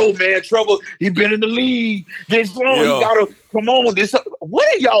don't know, man. Trouble, he been in the league this long. He gotta come on. What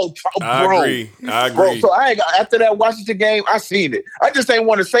are y'all talking about? I agree. Bro, so after that Washington game, I seen it. I just ain't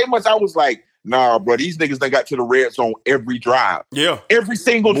want to say much. I was like, nah, bro, these niggas they got to the red zone every drive. Yeah. Every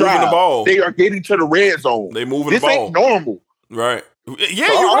single drive. The ball. They are getting to the red zone. They moving the ball. This ain't normal. Right. Yeah,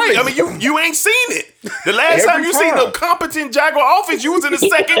 so you're right. I mean, you ain't seen it. The last time you seen the competent Jaguar offense, you was in the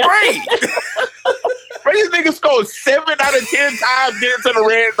second grade. These niggas scored 7 out of 10 times getting to the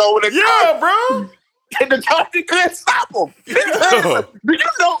red zone. Bro. And the Chargers couldn't stop them. Do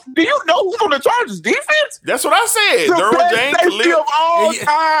you know who's on the Chargers defense? That's what I said. The best safety of all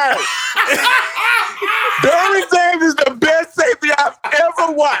time. Derwin James is the best safety I've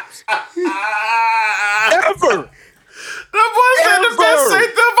ever watched. Ever. That boy said the best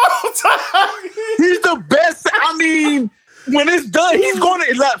safety of all time. He's the best. I mean, when it's done, he's going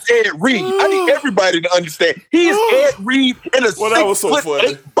to elapse Ed Reed. I need everybody to understand. He is Ed Reed in a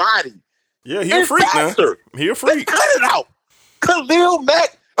 6'8" body. Yeah, he a freak now. He a freak. Cut it out. Khalil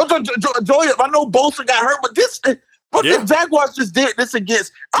Mack. Joy, I know Bosa got hurt, but the Jaguars just did this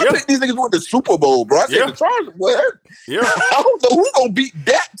against. I think these niggas won the Super Bowl, bro. I said the Chargers were hurt. Yeah. I don't know who's gonna beat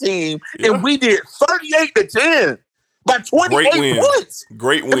that team, and we did 38-10 by 28 points.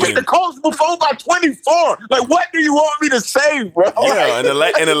 Great win. We beat the Colts before by 24. Like, what do you want me to say, bro? Yeah,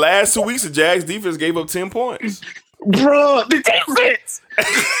 in the last 2 weeks, the Jags defense gave up 10 points. Bro, the defense.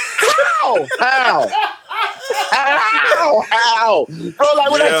 How? Bro,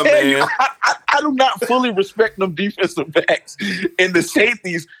 like when I tell you, I do not fully respect them defensive backs and the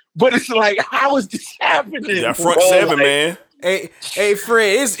safeties, but it's like, how is this happening? That front seven, man. Hey,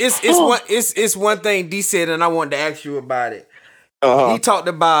 Fred, it's one thing D said, and I wanted to ask you about it. He talked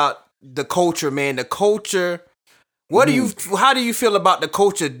about the culture, man. The culture. How do you feel about the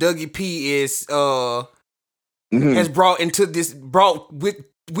culture Dougie P has brought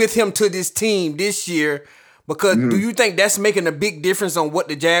with him to this team this year? Because do you think that's making a big difference on what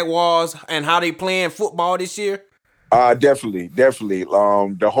the Jaguars and how they playing football this year? Definitely.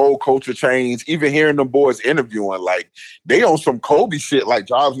 The whole culture change, even hearing them boys interviewing, like, they on some Kobe shit, like,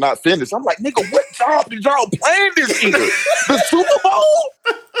 job's not finished. I'm like, nigga, what job did y'all play this year? The Super Bowl?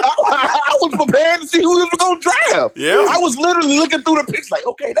 I was prepared to see who he was going to draft. Yeah. I was literally looking through the picks like,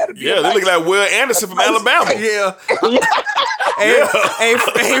 okay, that'd be Yeah, they look like Will Anderson from Alabama. Yeah.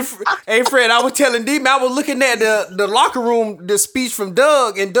 Hey, Fred, I was telling D, man, I was looking at the locker room, the speech from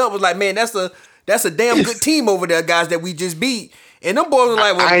Doug, and Doug was like, man, that's a damn good team over there, guys, that we just beat. And them boys were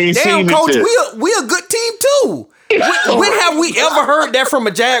like, well, damn, coach, we a good team too. When have we ever heard that from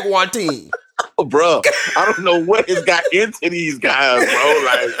a Jaguar team? Oh, bro, I don't know what has got into these guys, bro.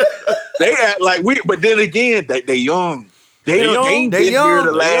 Like they act like but then again, they young. They young. Here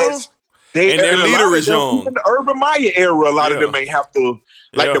the last. And their leader is young. In the Urban Meyer era, a lot of them may have to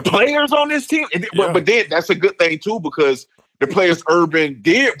the players on this team. But then that's a good thing too, because the players Urban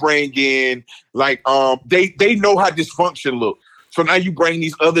did bring in, like they know how dysfunction look. So now you bring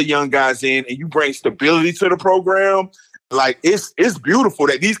these other young guys in and you bring stability to the program. Like it's beautiful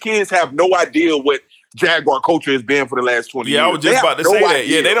that these kids have no idea what Jaguar culture has been for the last 20 years. Yeah, I was just about to say that.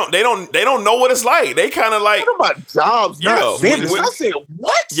 Yeah, they don't know what it's like. They kind of like what about jobs, not business. I said,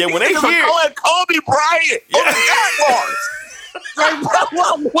 what? Yeah, when they hear Kobe Bryant on the Jaguars. Like,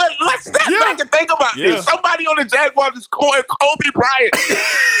 let's step back and think about this. Somebody on the Jaguars is calling Kobe Bryant.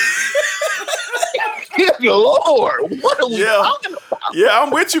 Good Lord, what are we talking about? Yeah,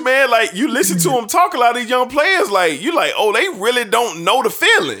 I'm with you, man. Like, you listen to them talk a lot of these young players, like, you like, oh, they really don't know the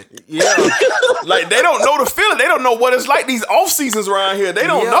feeling. Yeah. Like, they don't know the feeling. They don't know what it's like these off seasons around here. They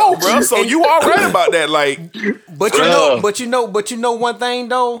don't know, bro. So you all right about that. Like, but you know one thing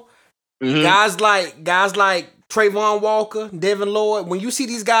though? Mm-hmm. Guys like Trayvon Walker, Devin Lloyd, when you see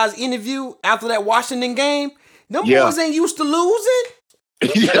these guys interview after that Washington game, them boys ain't used to losing.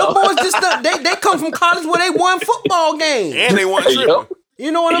 Them boys they come from college where they won football games. And they won tripping.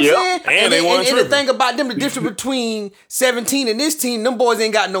 You know what I'm saying? And they won tripping. And the thing about them, the difference between 17 and this team, them boys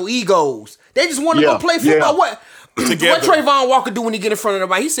ain't got no egos. They just want to go play football. What Trayvon Walker do when he get in front of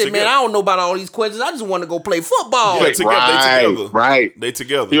everybody? He said, man, I don't know about all these questions. I just want to go play football. Yeah, they together. Right. They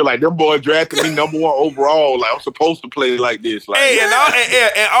together. You're like, them boys drafted me number 1 overall. Like, I'm supposed to play like this. Like, hey,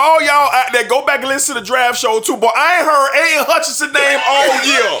 and all y'all out there, go back and listen to the draft show too, boy. I ain't heard Aiden Hutchinson name all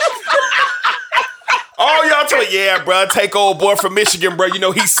year. All y'all tell me, yeah, bro, take old boy from Michigan, bro. You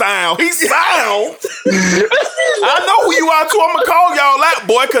know, he sound. He sound. I know who you are, too. I'm going to call y'all out,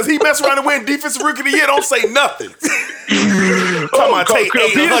 boy, because he messed around and win Defensive Rookie of the Year. Don't say nothing. Come on, take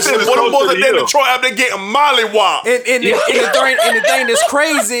Aiden Hutchinson. Boy, them boys up there in Detroit out there getting mollywopped. And the thing that's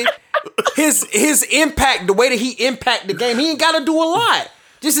crazy, his impact, the way that he impact the game, he ain't got to do a lot.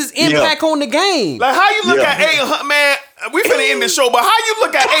 Just his impact on the game. Like, how you look at Aiden Hutchinson, man, we finna end this show, but how you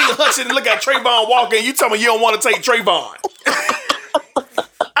look at Aiden Hutchinson and look at Trayvon Walker and you tell me you don't want to take Trayvon?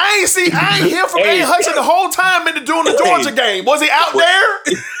 I ain't hear from Aiden Hutchinson the whole time during the Georgia game. Was he out there?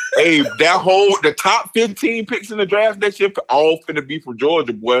 Hey, the top 15 picks in the draft next year all finna be from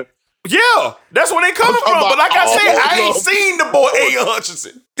Georgia, boy. Yeah, that's where they coming from. But like I said, I ain't seen the boy Aiden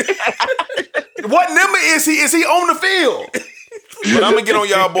Hutchinson. What number is he? Is he on the field? But I'm gonna get on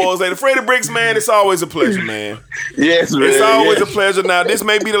y'all boys later. Freddie Bricks, man, it's always a pleasure, man. Yes, man. It's always a pleasure. Now, this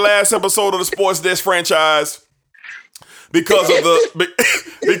may be the last episode of the Sports Desk franchise because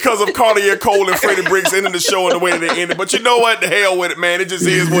of Cartier Cole and Freddie Bricks ending the show in the way that they ended. But you know what? The hell with it, man. It just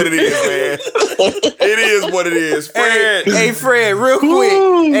is what it is, man. It is what it is. Fred. Hey, Fred, real quick.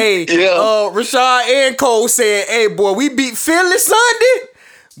 Hey, Rashad and Cole said, hey, boy, we beat Philly Sunday.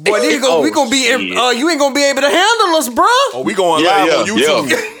 Boy, we gonna be you ain't gonna be able to handle us, bro. Oh, we going live on YouTube.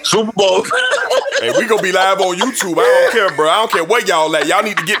 Yeah. Super Bowl. Hey, we gonna be live on YouTube. I don't care, bro. I don't care where y'all at. Y'all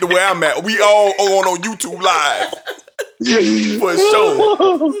need to get to where I'm at. We all on YouTube live. For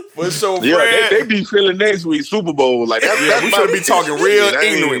sure, Fred. Yeah, they be feeling next week Super Bowl. Like we should be talking real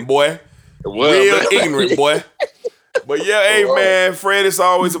ignorant, boy. Real ignorant, boy. But yeah, hey man, Fred, it's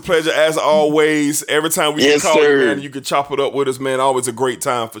always a pleasure as always. Every time we can call you, man, you can chop it up with us, man. Always a great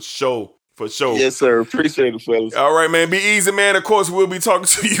time for sure. For sure. Yes, sir. Appreciate it, fellas. All right, man. Be easy, man. Of course, we'll be talking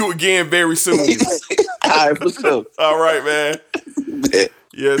to you again very soon. All right, for sure. All right, man.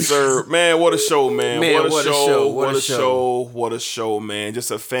 Yes, sir. Man, what a show, man. What a show, man. Just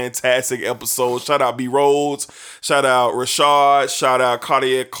a fantastic episode. Shout out B Rhodes. Shout out Rashad. Shout out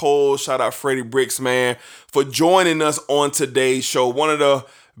Cartier Cole. Shout out Freddie Bricks, man, for joining us on today's show. One of the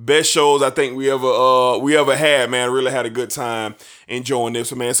best shows I think we ever had, man. Really had a good time enjoying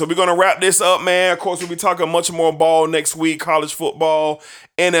this one, man. So we're gonna wrap this up, man. Of course, we'll be talking much more ball next week, college football,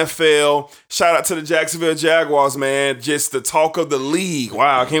 NFL. Shout out to the Jacksonville Jaguars, man. Just the talk of the league.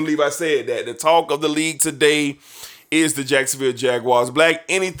 Wow, I can't believe I said that. The talk of the league today is the Jacksonville Jaguars. Black,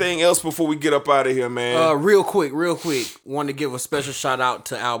 anything else before we get up out of here, man? Real quick. Want to give a special shout out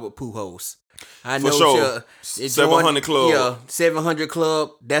to Albert Pujols. I For know sure. 700 Club. Yeah, 700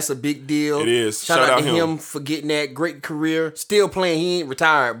 Club. That's a big deal. It is. Shout out to him for getting that great career. Still playing. He ain't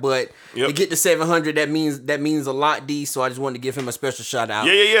retired, but to get to 700, that means a lot, D. So I just wanted to give him a special shout out.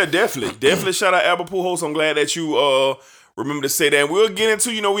 Yeah. Definitely shout out Albert Pujols. I'm glad that you remember to say that. And we'll get into,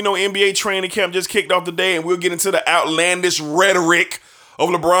 we know NBA training camp just kicked off today, and we'll get into the outlandish rhetoric of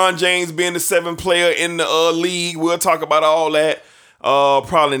LeBron James being the 7th player in the league. We'll talk about all that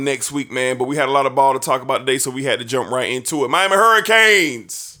probably next week, man. But we had a lot of ball to talk about today, so we had to jump right into it. Miami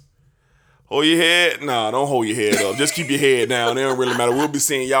Hurricanes. Hold your head. Nah, don't hold your head up. Just keep your head down. It don't really matter. We'll be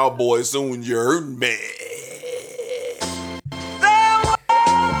seeing y'all boys soon. You heard me.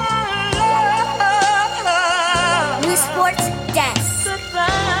 New Sports Desk.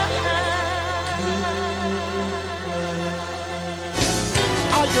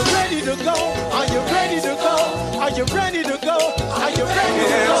 Are you ready to go? Are you ready to go? Are you ready to go? Are you ready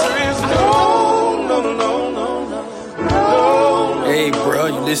to go? The answer is no. Hey, bro,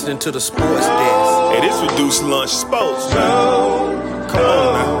 you listening to the Sports Desk? Hey, this Reduced Lunch Sports. Come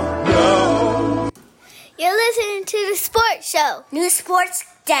on now. You're listening to the Sports Show. New Sports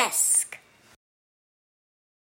Desk.